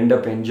 and you end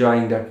up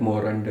enjoying that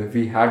more. And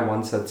we had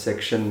one such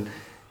section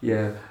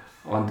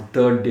on the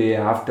third day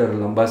after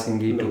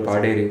Lambasinghi to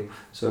Paderi,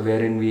 so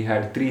wherein we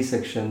had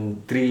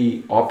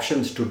three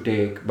options to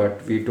take,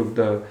 but we took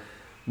the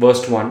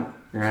worst one,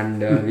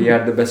 and we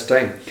had the best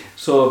time.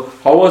 So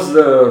how was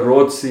the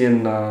roads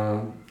in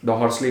the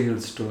Horsley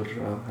Hills tour,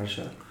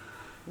 Harsha?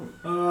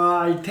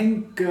 I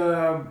think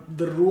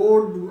the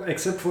road,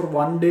 except for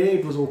one day,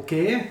 it was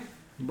okay,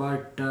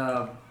 but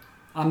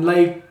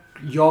unlike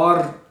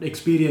your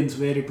experience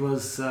where it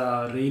was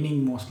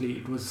raining mostly,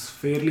 it was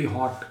fairly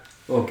hot.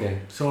 Okay.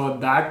 So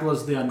that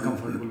was the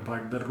uncomfortable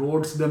part. The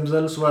roads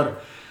themselves were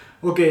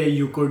okay.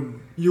 You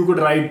could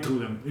ride through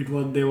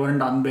them. They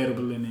weren't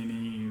unbearable in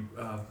any.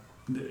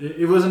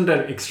 It wasn't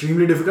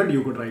extremely difficult.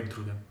 You could ride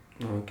through them.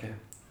 Okay.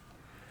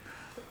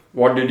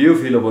 What did you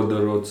feel about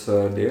the roads,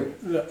 Dave?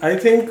 I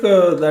think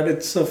that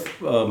it's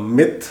a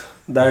myth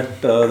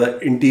that the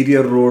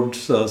interior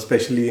roads,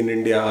 especially in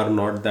India, are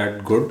not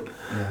that good.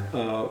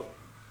 Yeah.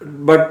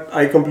 But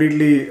I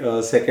completely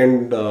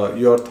second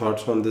your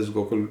thoughts on this,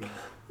 Gokul.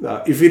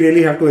 If we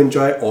really have to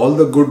enjoy all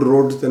the good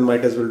roads, then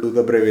might as well do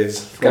the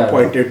breves from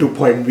point A to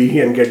point B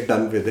and get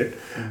done with it.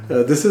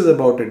 This is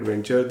about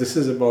adventure. This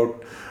is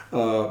about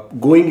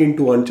going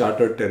into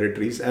uncharted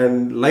territories.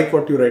 And like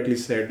what you rightly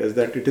said, is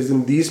that it is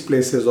in these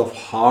places of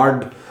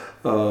hard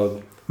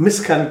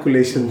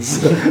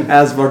miscalculations,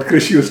 as what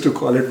Krish used to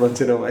call it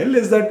once in a while,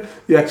 is that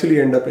you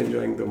actually end up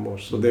enjoying them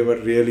most. So they were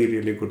really,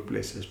 really good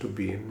places to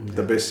be in.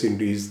 The best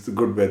sceneries, the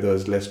good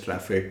weathers, less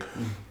traffic,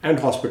 and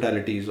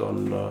hospitalities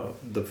on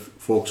the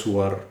folks who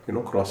are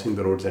crossing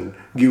the roads and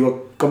give a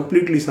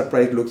completely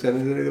surprised looks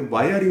and say,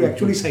 why are you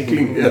actually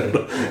cycling here?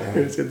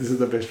 And say, this is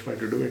the best way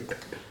to do it.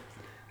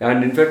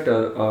 And in fact,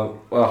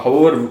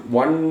 however,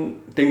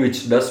 one thing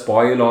which does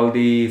spoil all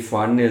the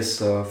fun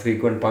is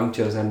frequent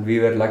punctures, and we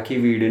were lucky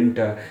we didn't.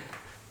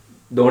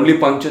 The only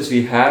punctures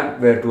we had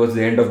were towards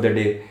the end of the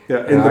day.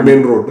 Yeah, in the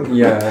main road.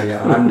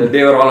 Yeah, and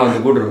they were all on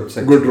the good roads.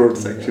 Actually. Good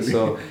roads, actually.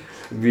 So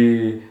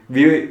we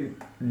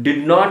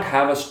did not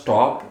have a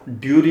stop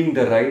during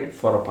the ride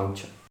for a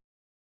puncture.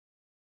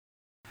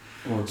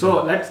 Okay.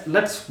 So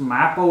let's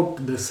map out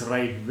this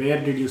ride. Where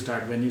did you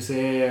start? When you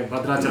say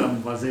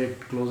Bhadrachalam, was it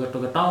closer to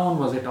the town?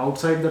 Was it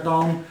outside the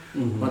town?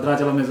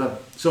 Bhadrachalam is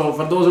so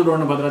for those who don't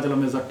know,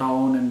 Bhadrachalam is a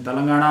town in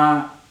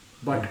Telangana,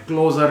 but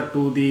closer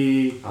to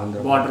the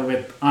Andhra. border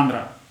with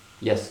Andhra.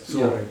 Yes. So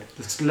You're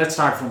right. let's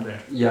start from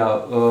there.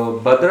 Yeah,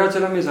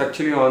 Bhadrachalam is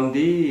actually on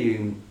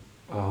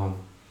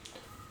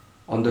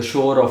the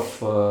shore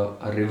of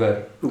a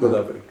river,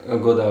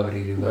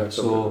 Godavari river.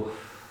 So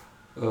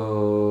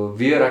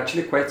we are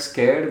actually quite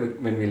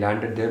scared when we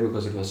landed there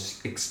because it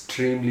was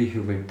extremely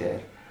humid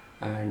there,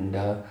 and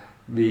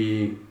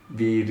we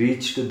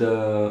reached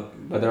the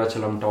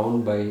Bhadrachalam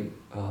town by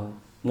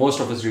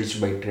most of us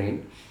reached by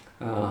train,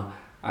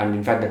 and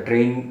in fact the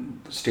train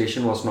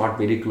station was not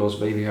very close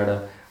by. We had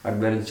a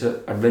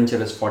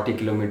adventurous 40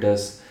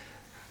 kilometers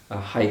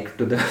hike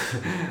to the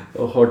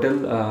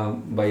hotel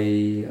by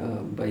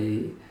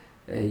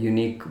a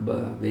unique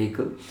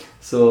vehicle.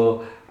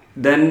 So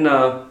then.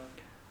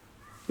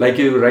 Like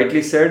you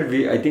rightly said,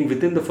 I think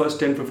within the first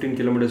 10-15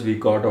 kilometers we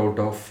got out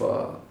of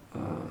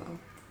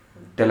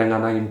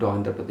Telangana into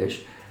Andhra Pradesh.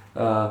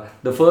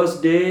 The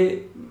first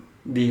day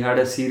we had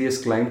a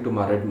serious climb to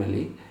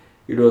Maradmali.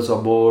 It was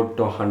about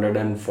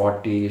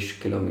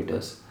 140-ish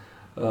kilometers.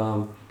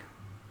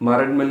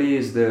 Maradmali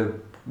is the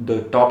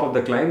top of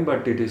the climb,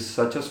 but it is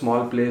such a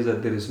small place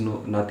that there is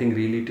nothing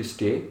really to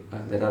stay.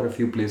 There are a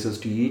few places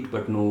to eat,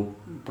 but no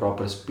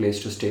proper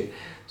place to stay.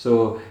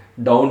 So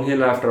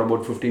downhill after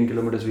about 15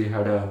 kilometers we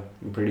had a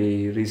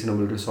pretty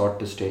reasonable resort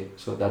to stay.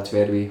 So that's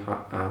where we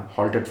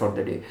halted for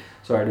the day.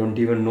 So I don't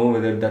even know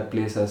whether that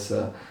place has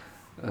a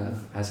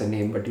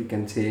name, but you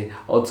can say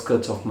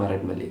outskirts of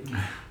Maradmali.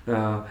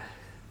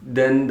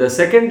 Then the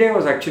second day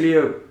was actually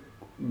a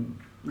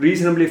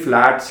reasonably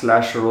flat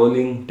 /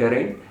 rolling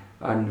terrain,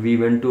 and we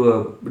went to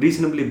a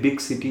reasonably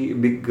big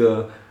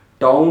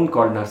town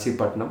called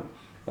Narsipatnam,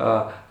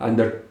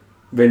 and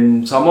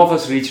when some of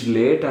us reached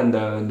late and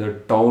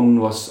the town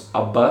was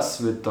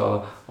abuzz with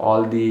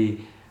all the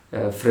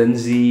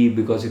frenzy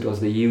because it was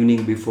the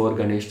evening before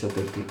Ganesh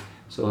Chaturthi.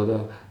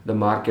 So the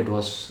market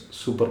was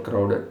super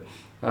crowded.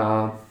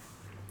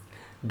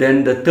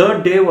 Then the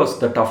third day was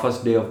the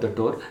toughest day of the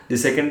tour. The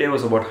second day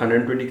was about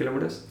 120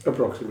 kilometers.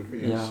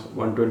 Approximately, yes. Yeah,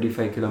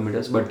 125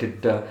 kilometers. But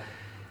it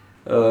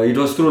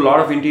was through a lot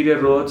of interior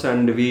roads,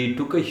 and we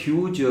took a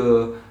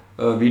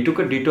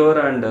detour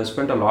and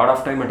spent a lot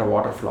of time at a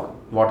waterfall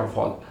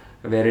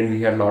wherein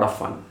we had a lot of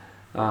fun.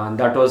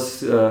 That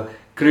was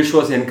Krish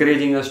was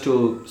encouraging us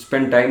to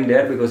spend time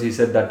there because he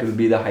said that will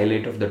be the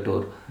highlight of the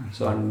tour.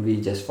 So and we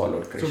just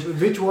followed Krish. So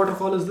which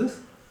waterfall is this?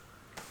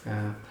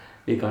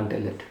 We can't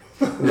tell it.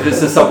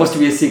 This is supposed to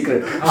be a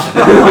secret.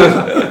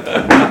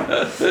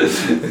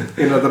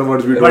 In other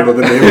words, we don't know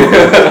the name.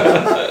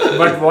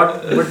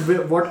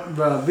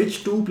 But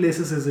which two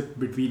places is it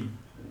between?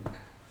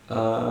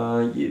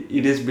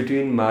 It is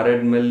between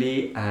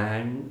Maradmali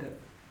and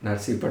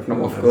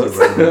Narsipatnam, of course,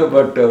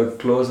 but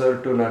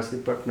closer to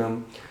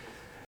Narsipatnam.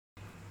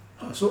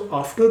 So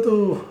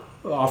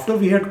after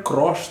we had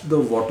crossed the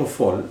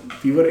waterfall,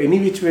 we were any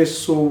which way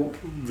so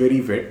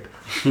very wet,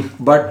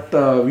 but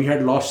we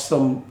had lost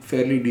some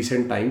fairly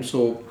decent time.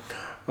 So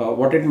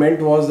what it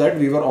meant was that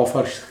we were off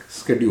our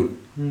schedule.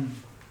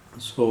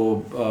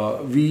 So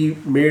we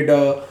made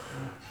a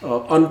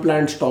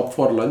unplanned stop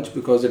for lunch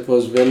because it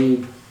was well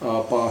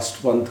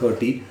past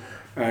 1:30,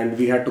 and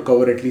we had to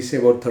cover at least say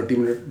about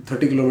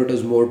 30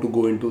 kilometers more to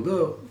go into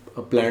the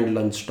a planned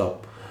lunch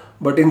stop.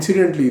 But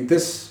incidentally,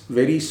 this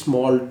very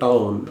small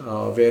town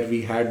where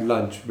we had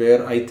lunch,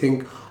 where I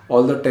think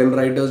all the 10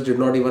 riders did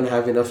not even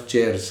have enough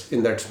chairs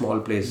in that small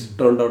place,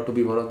 turned out to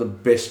be one of the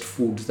best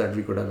foods that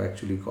we could have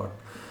actually got.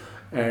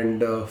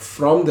 And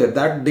from there,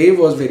 that day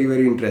was very,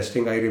 very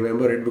interesting. I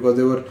remember it because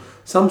there were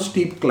some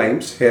steep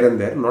climbs here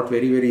and there, not not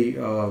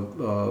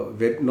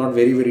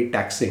very, very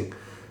taxing.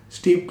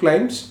 Steep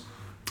climbs,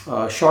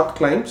 short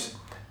climbs,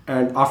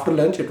 and after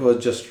lunch it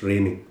was just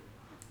raining.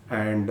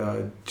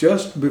 And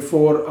just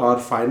before our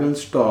final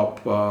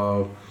stop,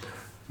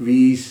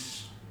 we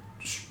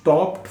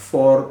stopped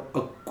for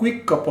a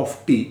quick cup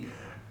of tea,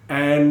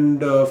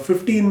 and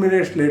 15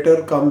 minutes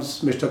later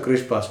comes Mr.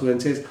 Krish Basu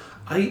and says,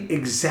 I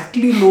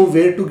exactly know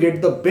where to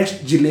get the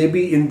best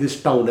jalebi in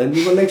this town. And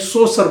we were like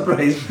so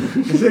surprised.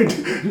 He said,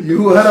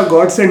 you are a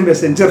godsend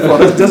messenger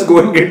for us. Just go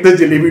and get the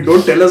jalebi.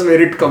 Don't tell us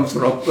where it comes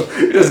from.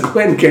 Just go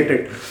and get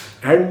it.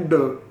 And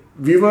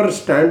we were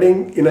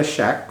standing in a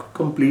shack,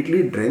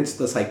 completely drenched.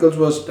 The cycles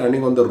were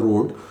standing on the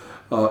road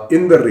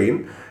in the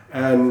rain.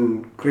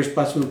 And Krish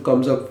Basu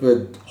comes up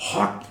with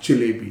hot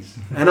jalebis.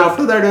 And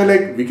after that, we're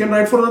like, we can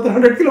ride for another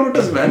 100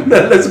 kilometers, man.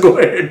 Let's go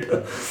ahead.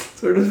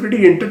 So it was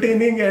pretty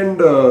entertaining and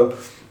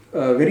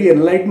very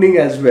enlightening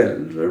as well.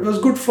 So it was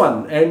good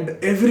fun. And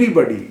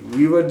everybody,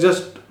 we were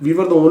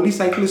the only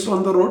cyclists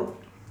on the road.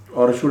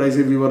 Or should I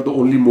say, we were the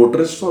only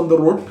motorists on the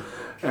road.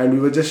 And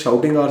we were just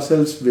shouting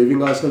ourselves,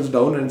 waving ourselves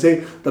down and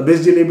saying, the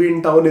best jalebi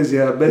in town is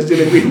here, best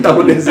jalebi in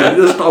town is here,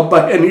 just stop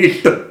by and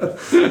eat.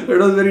 It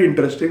was very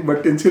interesting.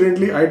 But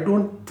incidentally, I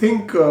don't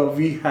think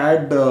we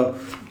had the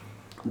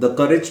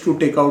courage to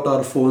take out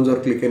our phones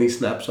or click any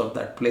snaps of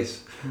that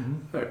place.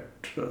 But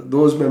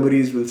those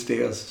memories will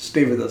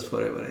stay with us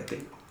forever, I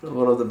think.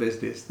 One of the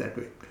best days that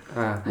way.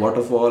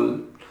 Waterfall,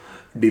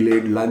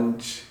 delayed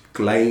lunch,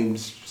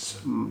 climbs,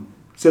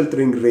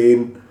 sweltering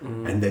rain,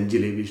 and then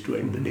jalebis to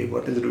end the day.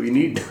 What else do we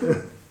need?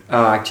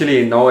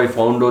 Actually, now I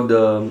found out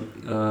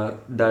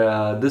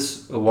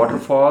this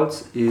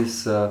waterfalls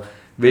is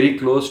very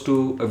close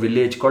to a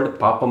village called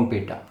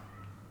Papampeta.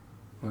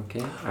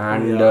 Okay,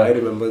 and I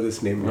remember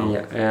this name now.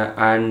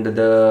 And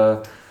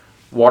the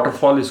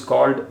waterfall is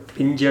called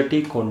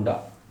Pinjati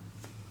Konda.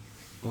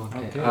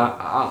 Okay.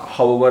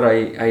 However,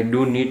 I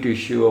do need to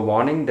issue a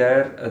warning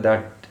there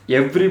that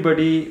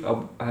everybody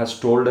has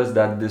told us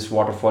that this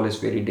waterfall is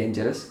very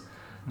dangerous.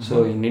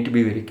 So you need to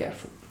be very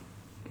careful.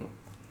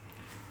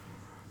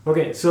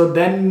 Okay, so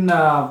then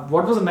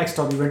what was the next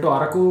stop? You went to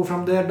Araku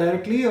from there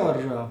directly,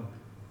 or?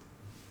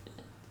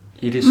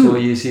 It is so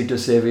easy to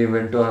say we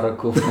went to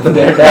Araku from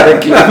there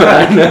directly.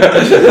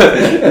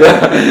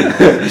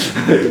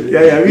 We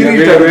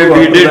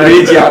did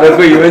reach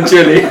Araku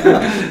eventually.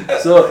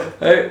 So,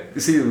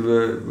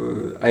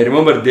 I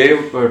remember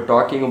Dave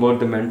talking about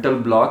the mental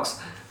blocks.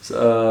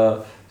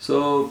 So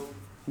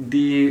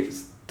the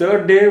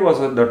third day was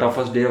the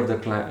toughest day of the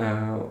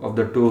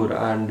tour,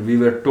 and we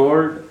were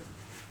told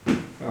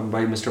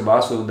by Mr.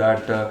 Basu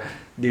that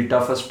the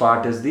toughest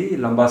part is the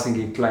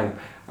Lambasingi climb,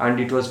 and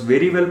it was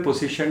very well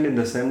positioned in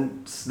the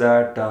sense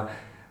that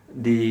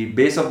the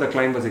base of the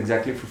climb was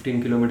exactly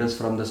 15 kilometers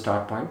from the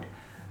start point,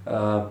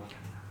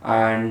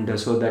 and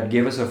so that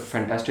gave us a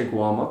fantastic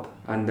warm up,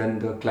 and then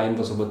the climb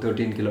was about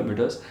 13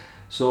 kilometers.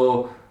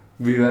 So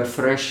we were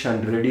fresh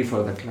and ready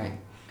for the climb.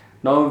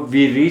 Now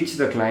we reached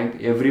the climb.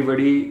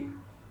 Everybody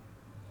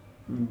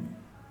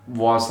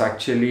was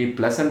actually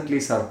pleasantly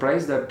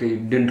surprised that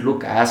it didn't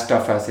look as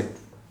tough as it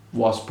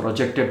was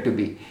projected to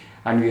be,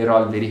 and we were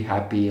all very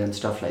happy and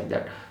stuff like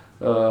that.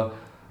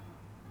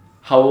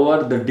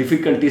 However, the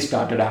difficulty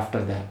started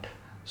after that.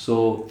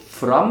 So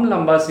from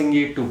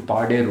Lambasingi to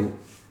Paderu,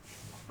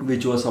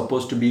 which was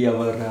supposed to be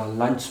our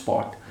lunch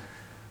spot,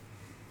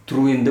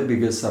 threw in the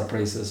biggest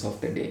surprises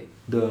of the day.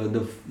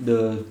 The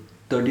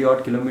 30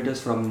 odd kilometers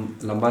from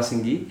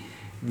Lambasingi,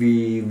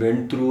 we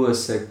went through a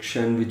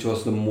section which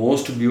was the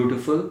most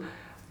beautiful,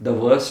 the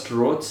worst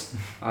roads,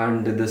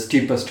 and the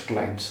steepest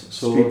climbs.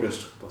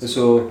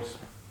 So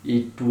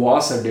it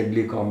was a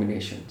deadly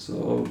combination.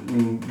 So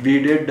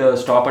we did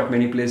stop at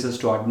many places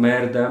to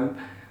admire them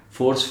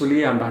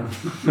forcefully and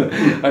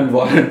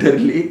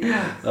voluntarily.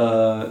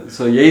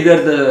 So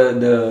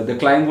either the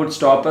climb would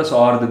stop us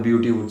or the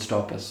beauty would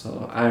stop us.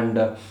 And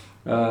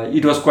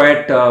it was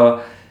quite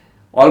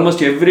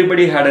almost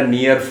everybody had a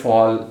near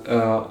fall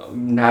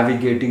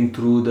navigating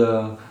through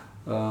the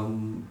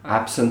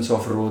absence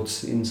of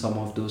roads in some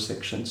of those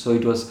sections. So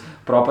it was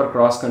proper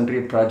cross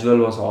country.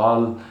 Prajwal was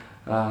all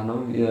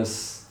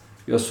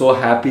he was so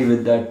happy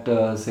with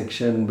that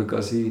section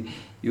because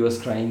he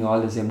was trying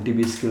all his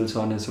MTB skills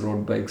on his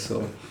road bike.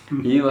 So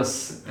he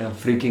was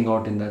freaking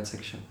out in that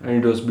section,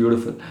 and it was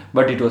beautiful,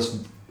 but it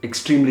was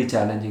extremely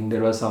challenging.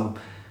 There were some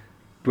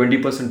 20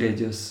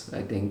 percentages,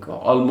 I think,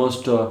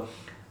 almost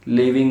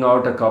leaving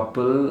out a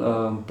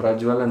couple,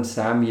 Prajwal and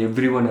Sam.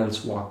 Everyone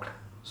else walked.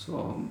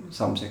 So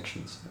some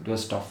sections it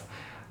was tough,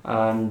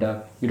 and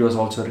it was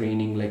also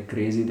raining like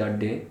crazy that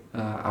day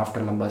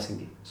after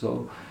Lambasingi.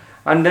 So,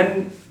 and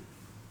then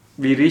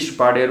we reached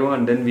Paderu,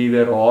 and then we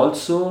were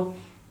also,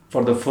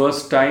 for the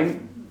first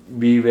time,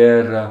 we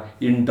were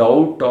in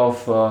doubt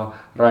of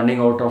running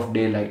out of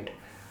daylight.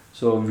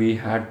 So we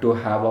had to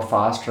have a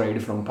fast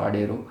ride from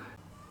Paderu.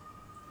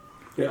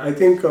 Yeah, I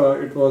think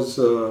it was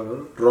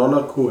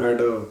Ronak who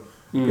had a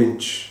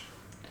pinch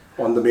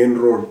on the main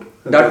road.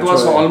 And That that's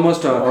was why-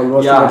 almost,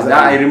 almost yeah, towards the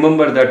I end.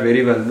 remember that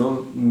very well.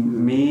 No,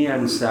 me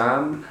and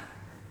Sam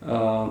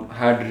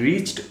had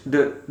reached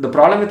the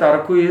problem with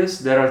Araku is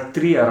there are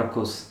 3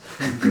 Arakus.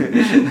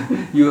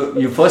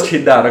 you first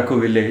hit the Araku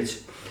village,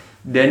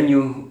 then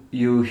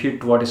you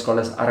hit what is called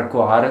as Araku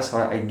RS,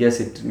 or I guess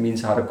it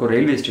means Araku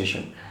railway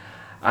station,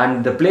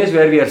 and the place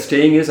where we are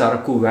staying is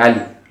Araku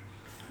Valley.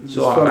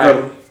 So It's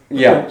further-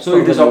 yeah, so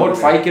it is further about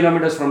north. 5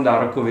 kilometers from the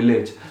Araku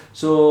village.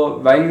 So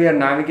while we are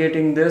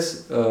navigating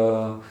this,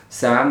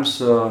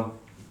 Sam's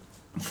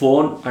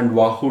phone and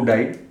Wahoo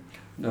died.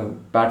 The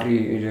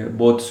battery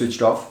both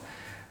switched off,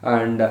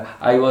 and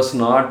I was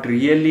not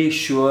really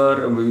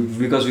sure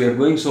because we are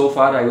going so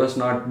far. I was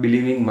not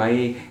believing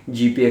my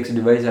GPX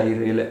device.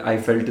 I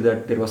felt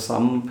that there was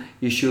some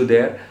issue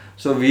there.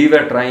 So we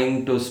were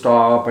trying to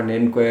stop and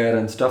inquire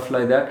and stuff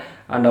like that.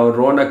 And our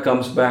Ronak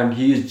comes by and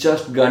he is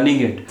just gunning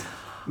it.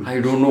 I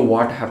don't know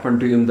what happened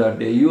to him that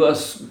day. He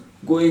was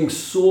going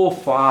so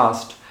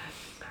fast.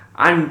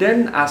 And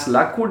then, as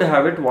luck would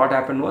have it, what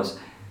happened was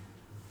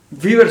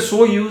we were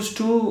so used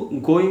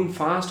to going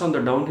fast on the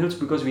downhills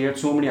because we had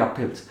so many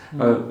uphills.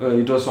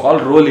 It was all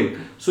rolling.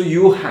 So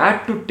you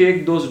had to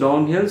take those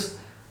downhills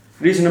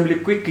reasonably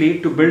quickly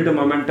to build the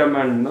momentum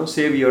and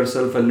save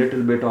yourself a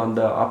little bit on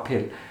the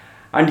uphill.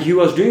 And he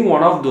was doing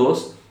one of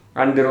those,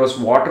 and there was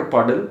water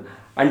puddle,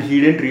 and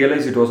he didn't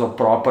realize it was a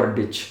proper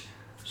ditch.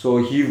 So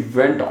he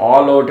went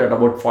all out at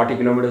about 40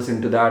 kilometers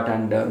into that,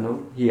 and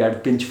he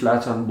had pinch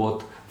flats on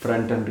both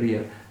front and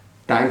rear.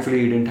 Thankfully,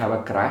 he didn't have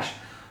a crash.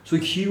 So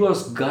he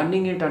was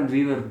gunning it, and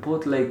we were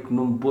both like,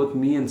 both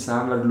me and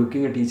Sam were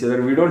looking at each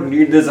other. We don't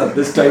need this at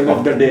this time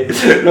of the day.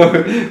 No,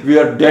 we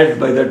are dead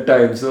by that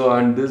time. So,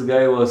 and this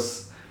guy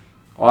was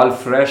all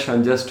fresh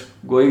and just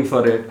going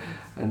for it.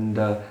 And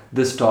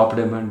this stopped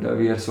him, and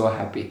we are so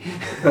happy.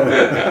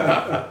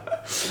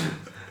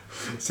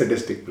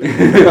 Sadistic play.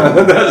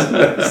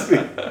 That's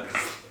the-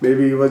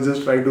 Maybe he was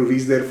just trying to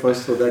reach there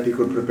first so that he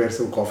could prepare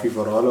some coffee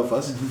for all of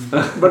us.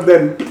 But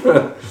then,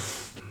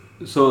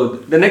 So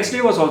the next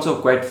day was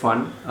also quite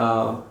fun.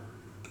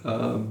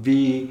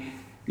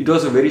 It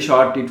was a very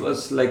short. It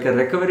was like a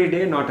recovery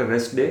day, not a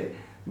rest day,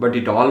 but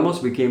it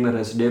almost became a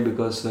rest day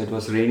because it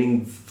was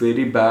raining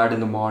very bad in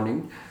the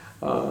morning.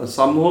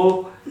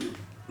 Somehow,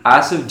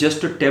 as if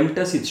just to tempt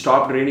us, it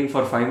stopped raining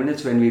for 5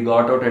 minutes when we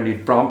got out, and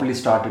it promptly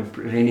started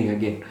raining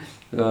again.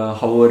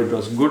 However, it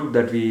was good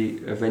that we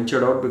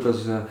ventured out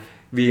because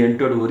we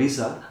entered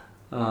Orissa,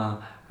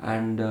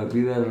 and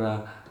we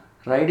were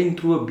riding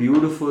through a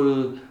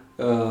beautiful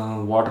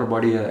water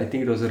body. I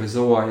think it was a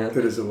reservoir.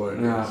 the reservoir.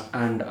 Yes.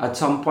 And at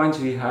some points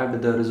we had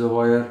the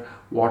reservoir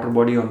water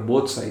body on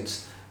both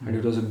sides, and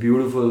it was a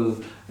beautiful,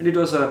 and it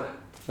was a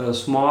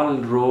small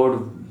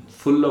road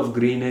full of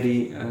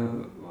greenery,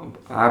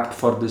 apt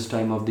for this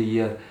time of the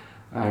year,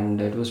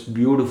 and it was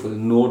beautiful,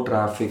 no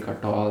traffic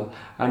at all,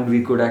 and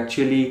we could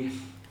actually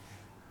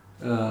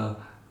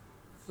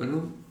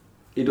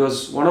it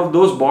was one of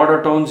those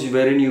border towns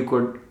wherein you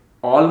could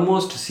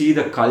almost see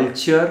the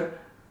culture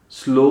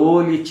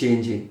slowly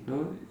changing.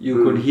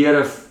 You could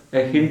hear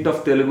a hint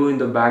of Telugu in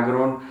the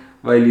background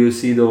while you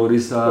see the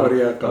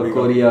Korea coming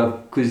Korea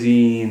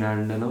cuisine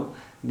and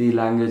the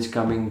language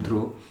coming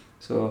through.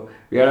 So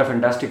we had a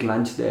fantastic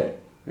lunch there.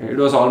 It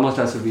was almost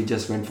as if we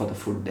just went for the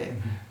food day.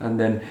 And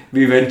then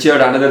we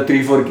ventured another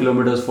 3-4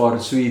 kilometers for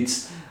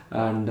sweets.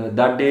 And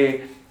that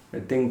day, I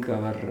think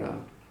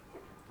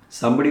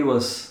somebody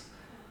was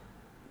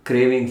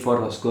craving for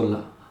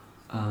rasgulla.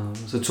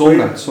 So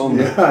Somnath.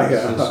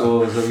 Yeah.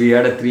 So we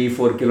had a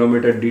 3-4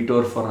 kilometer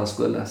detour for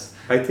rasgullas.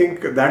 I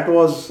think that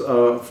was,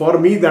 for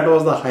me, that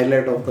was the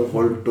highlight of the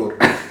whole tour.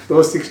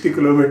 Those 60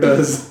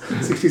 kilometers,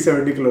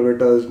 60-70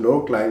 kilometers,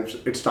 no climbs.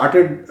 It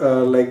started,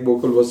 like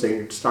Bokul was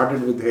saying, it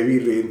started with heavy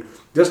rain.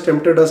 Just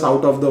tempted us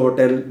out of the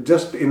hotel,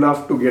 just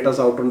enough to get us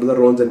out onto the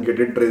roads and get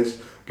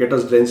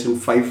us drenched in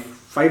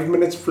 5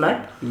 minutes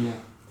flat. Yeah.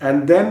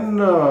 And then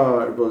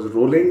it was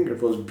rolling,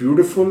 it was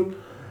beautiful.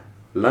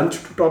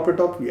 Lunch to top it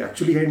up, we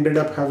actually ended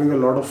up having a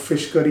lot of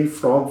fish curry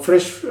from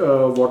fresh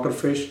water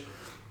fish.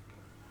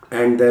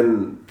 And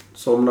then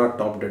Somnath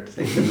topped it,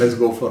 saying, let's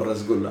go for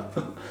rasgulla.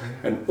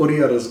 And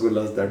Oriya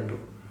rasgullas that too.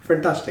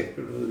 Fantastic.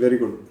 It was a very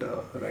good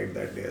ride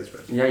that day as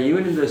well. Yeah,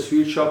 even in the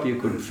sweet shop, you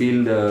could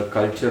feel the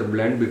culture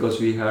blend because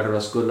we had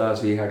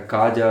rasgullas, we had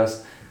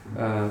kajas.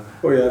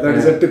 Oh yeah, that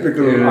is a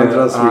typical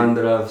Andhra sweet.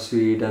 Andhra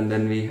sweet, and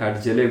then we had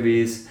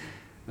jalebis.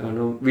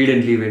 We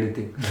didn't leave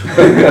anything.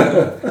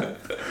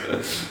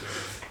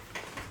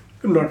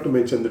 Not to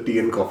mention the tea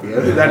and coffee.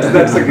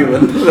 That's a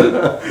given.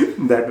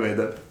 That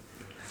weather.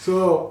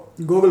 So,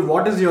 Gogol,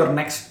 what is your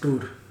next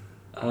tour?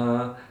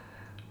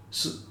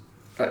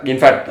 In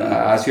fact,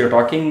 as we are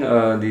talking,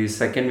 the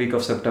second week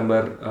of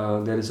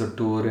September, there is a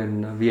tour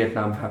in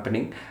Vietnam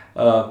happening.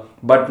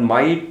 But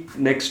my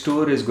next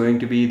tour is going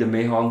to be the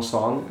Mae Hong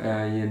Song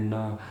in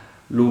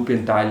loop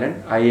in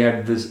Thailand. I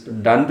had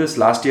done this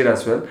last year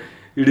as well.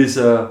 It is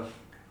a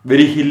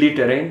very hilly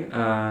terrain.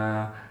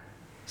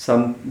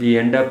 We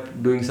end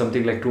up doing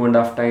something like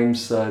 2.5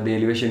 times the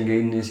elevation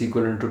gain is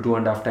equivalent to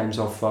 2.5 times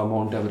of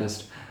Mount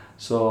Everest.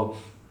 So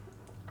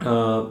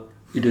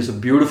it is a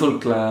beautiful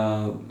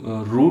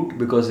route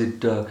because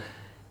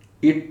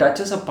it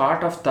touches a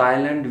part of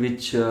Thailand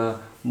which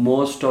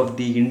most of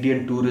the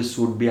Indian tourists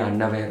would be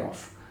unaware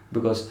of,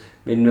 because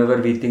whenever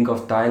we think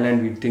of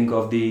Thailand, we think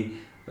of the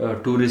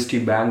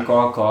touristy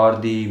Bangkok or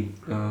the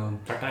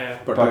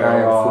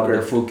Pattaya or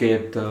the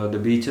Phuket, the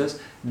beaches.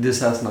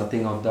 This has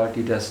nothing of that.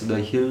 It has the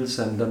hills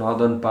and the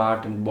northern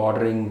part and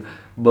bordering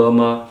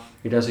Burma.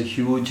 It has a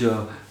huge,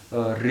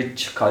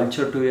 rich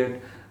culture to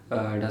it.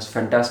 It has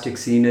fantastic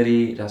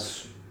scenery.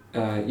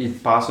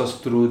 It passes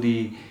through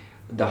the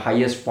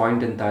highest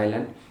point in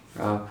Thailand.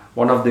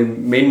 One of the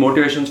main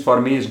motivations for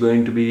me is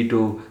going to be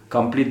to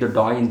complete the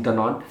Doi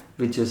Intanon,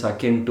 which is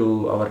akin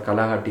to our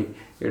Kalahati.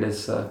 It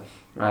is.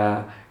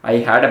 I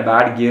had a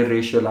bad gear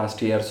ratio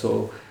last year,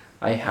 so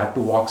I had to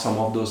walk some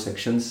of those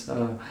sections.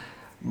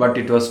 But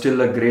it was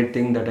still a great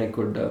thing that I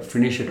could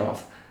finish it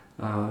off.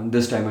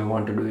 This time I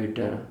want to do it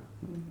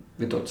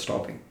without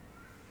stopping.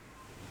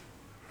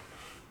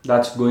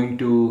 That's going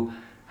to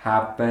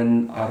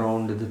happen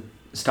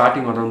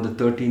starting around the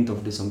 13th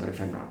of December,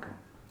 if I'm not wrong.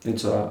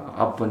 It's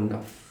up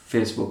on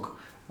Facebook.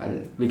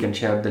 We can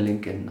share the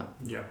link in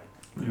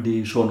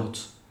the show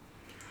notes.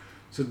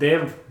 So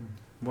Dev,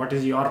 what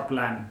is your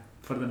plan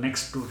for the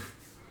next tour?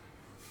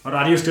 Or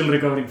are you still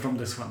recovering from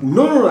this one?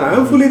 No, I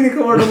am fully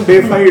recovered on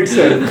day 5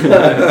 itself.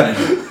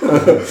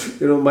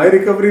 My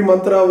recovery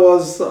mantra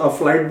was a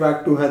flight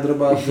back to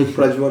Hyderabad with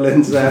Prajwal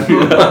and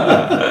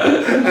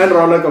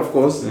Ronak, of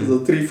course, the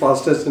 3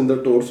 fastest in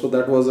the tour. So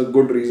that was a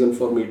good reason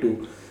for me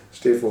to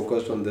stay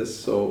focused on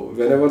this. So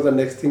whenever the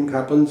next thing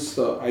happens,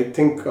 I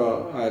think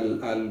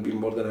I'll be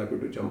more than happy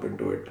to jump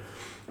into it.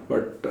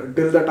 But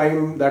till the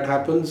time that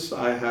happens,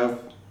 I have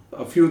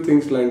a few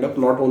things lined up,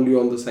 not only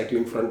on the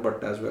cycling front,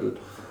 but as well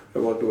I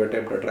want to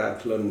attempt a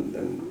triathlon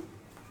and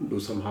do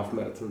some half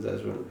marathons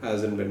as well,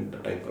 as and when the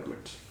time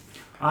permits.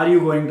 Are you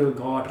going to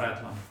Goa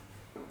triathlon?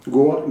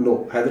 Goa?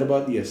 No.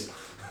 Hyderabad? Yes.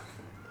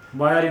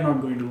 Why are you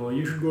not going to Goa?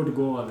 You should go to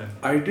Goa then.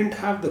 I didn't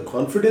have the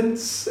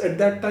confidence at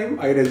that time.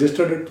 I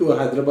registered it to a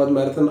Hyderabad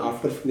marathon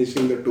after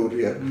finishing the tour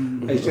here.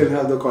 I still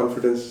have the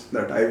confidence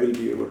that I will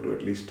be able to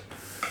at least,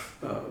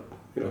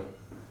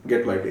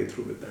 get my day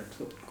through with that.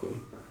 So cool.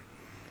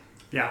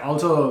 Yeah.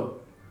 Also,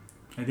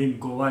 I think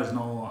Goa is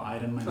now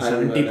Ironman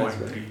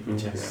 70.3,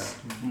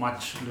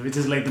 which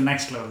is like the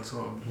next level.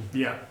 So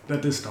yeah,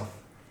 that is tough.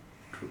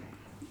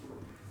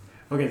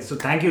 Okay, so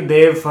thank you,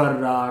 Dev,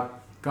 for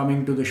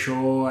coming to the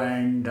show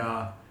and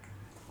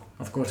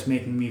of course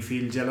making me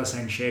feel jealous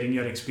and sharing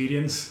your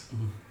experience.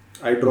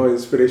 I draw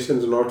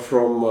inspirations not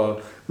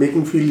from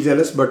making feel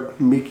jealous, but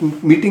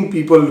meeting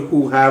people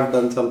who have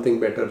done something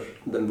better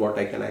than what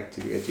I can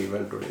actually achieve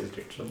in today's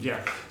date. So yeah.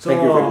 So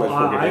thank you very much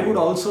for I would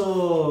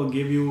also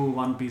give you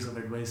one piece of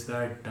advice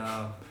that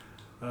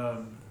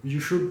you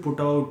should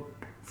put out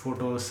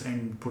photos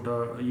and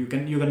you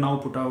can now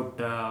put out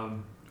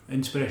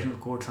inspirational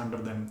quotes under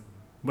them,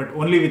 but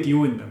only with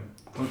you in them.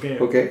 Okay.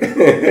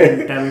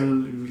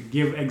 And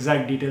give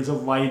exact details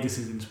of why this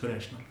is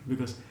inspirational,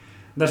 because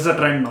that's the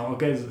trend now.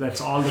 Okay, so that's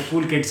all the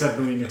cool kids are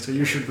doing it. So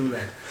you should do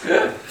that.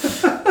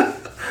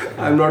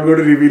 I'm not going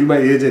to reveal my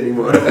age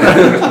anymore.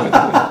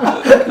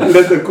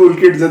 Let the cool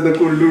kids and the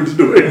cool dudes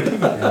do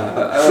it.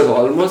 I was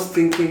almost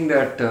thinking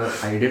that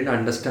I didn't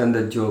understand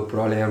the joke.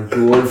 Probably I'm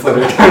too old for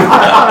it.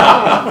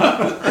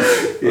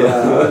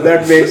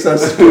 That makes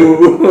us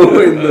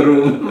two in the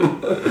room.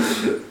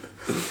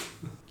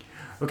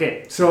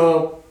 Okay,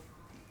 so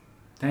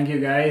thank you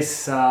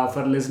guys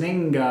for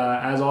listening.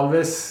 As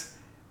always,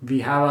 we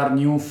have our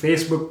new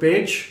Facebook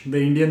page, the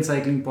Indian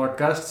Cycling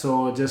Podcast.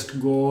 So just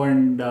go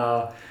and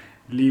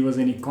leave us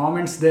any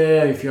comments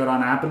there. If you're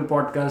on Apple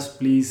Podcast,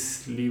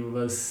 please leave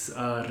us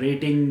a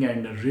rating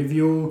and a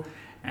review,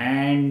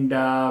 and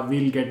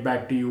we'll get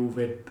back to you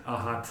with a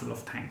heart full of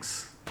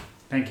thanks.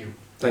 Thank you.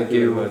 Thank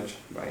you very much.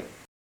 Bye.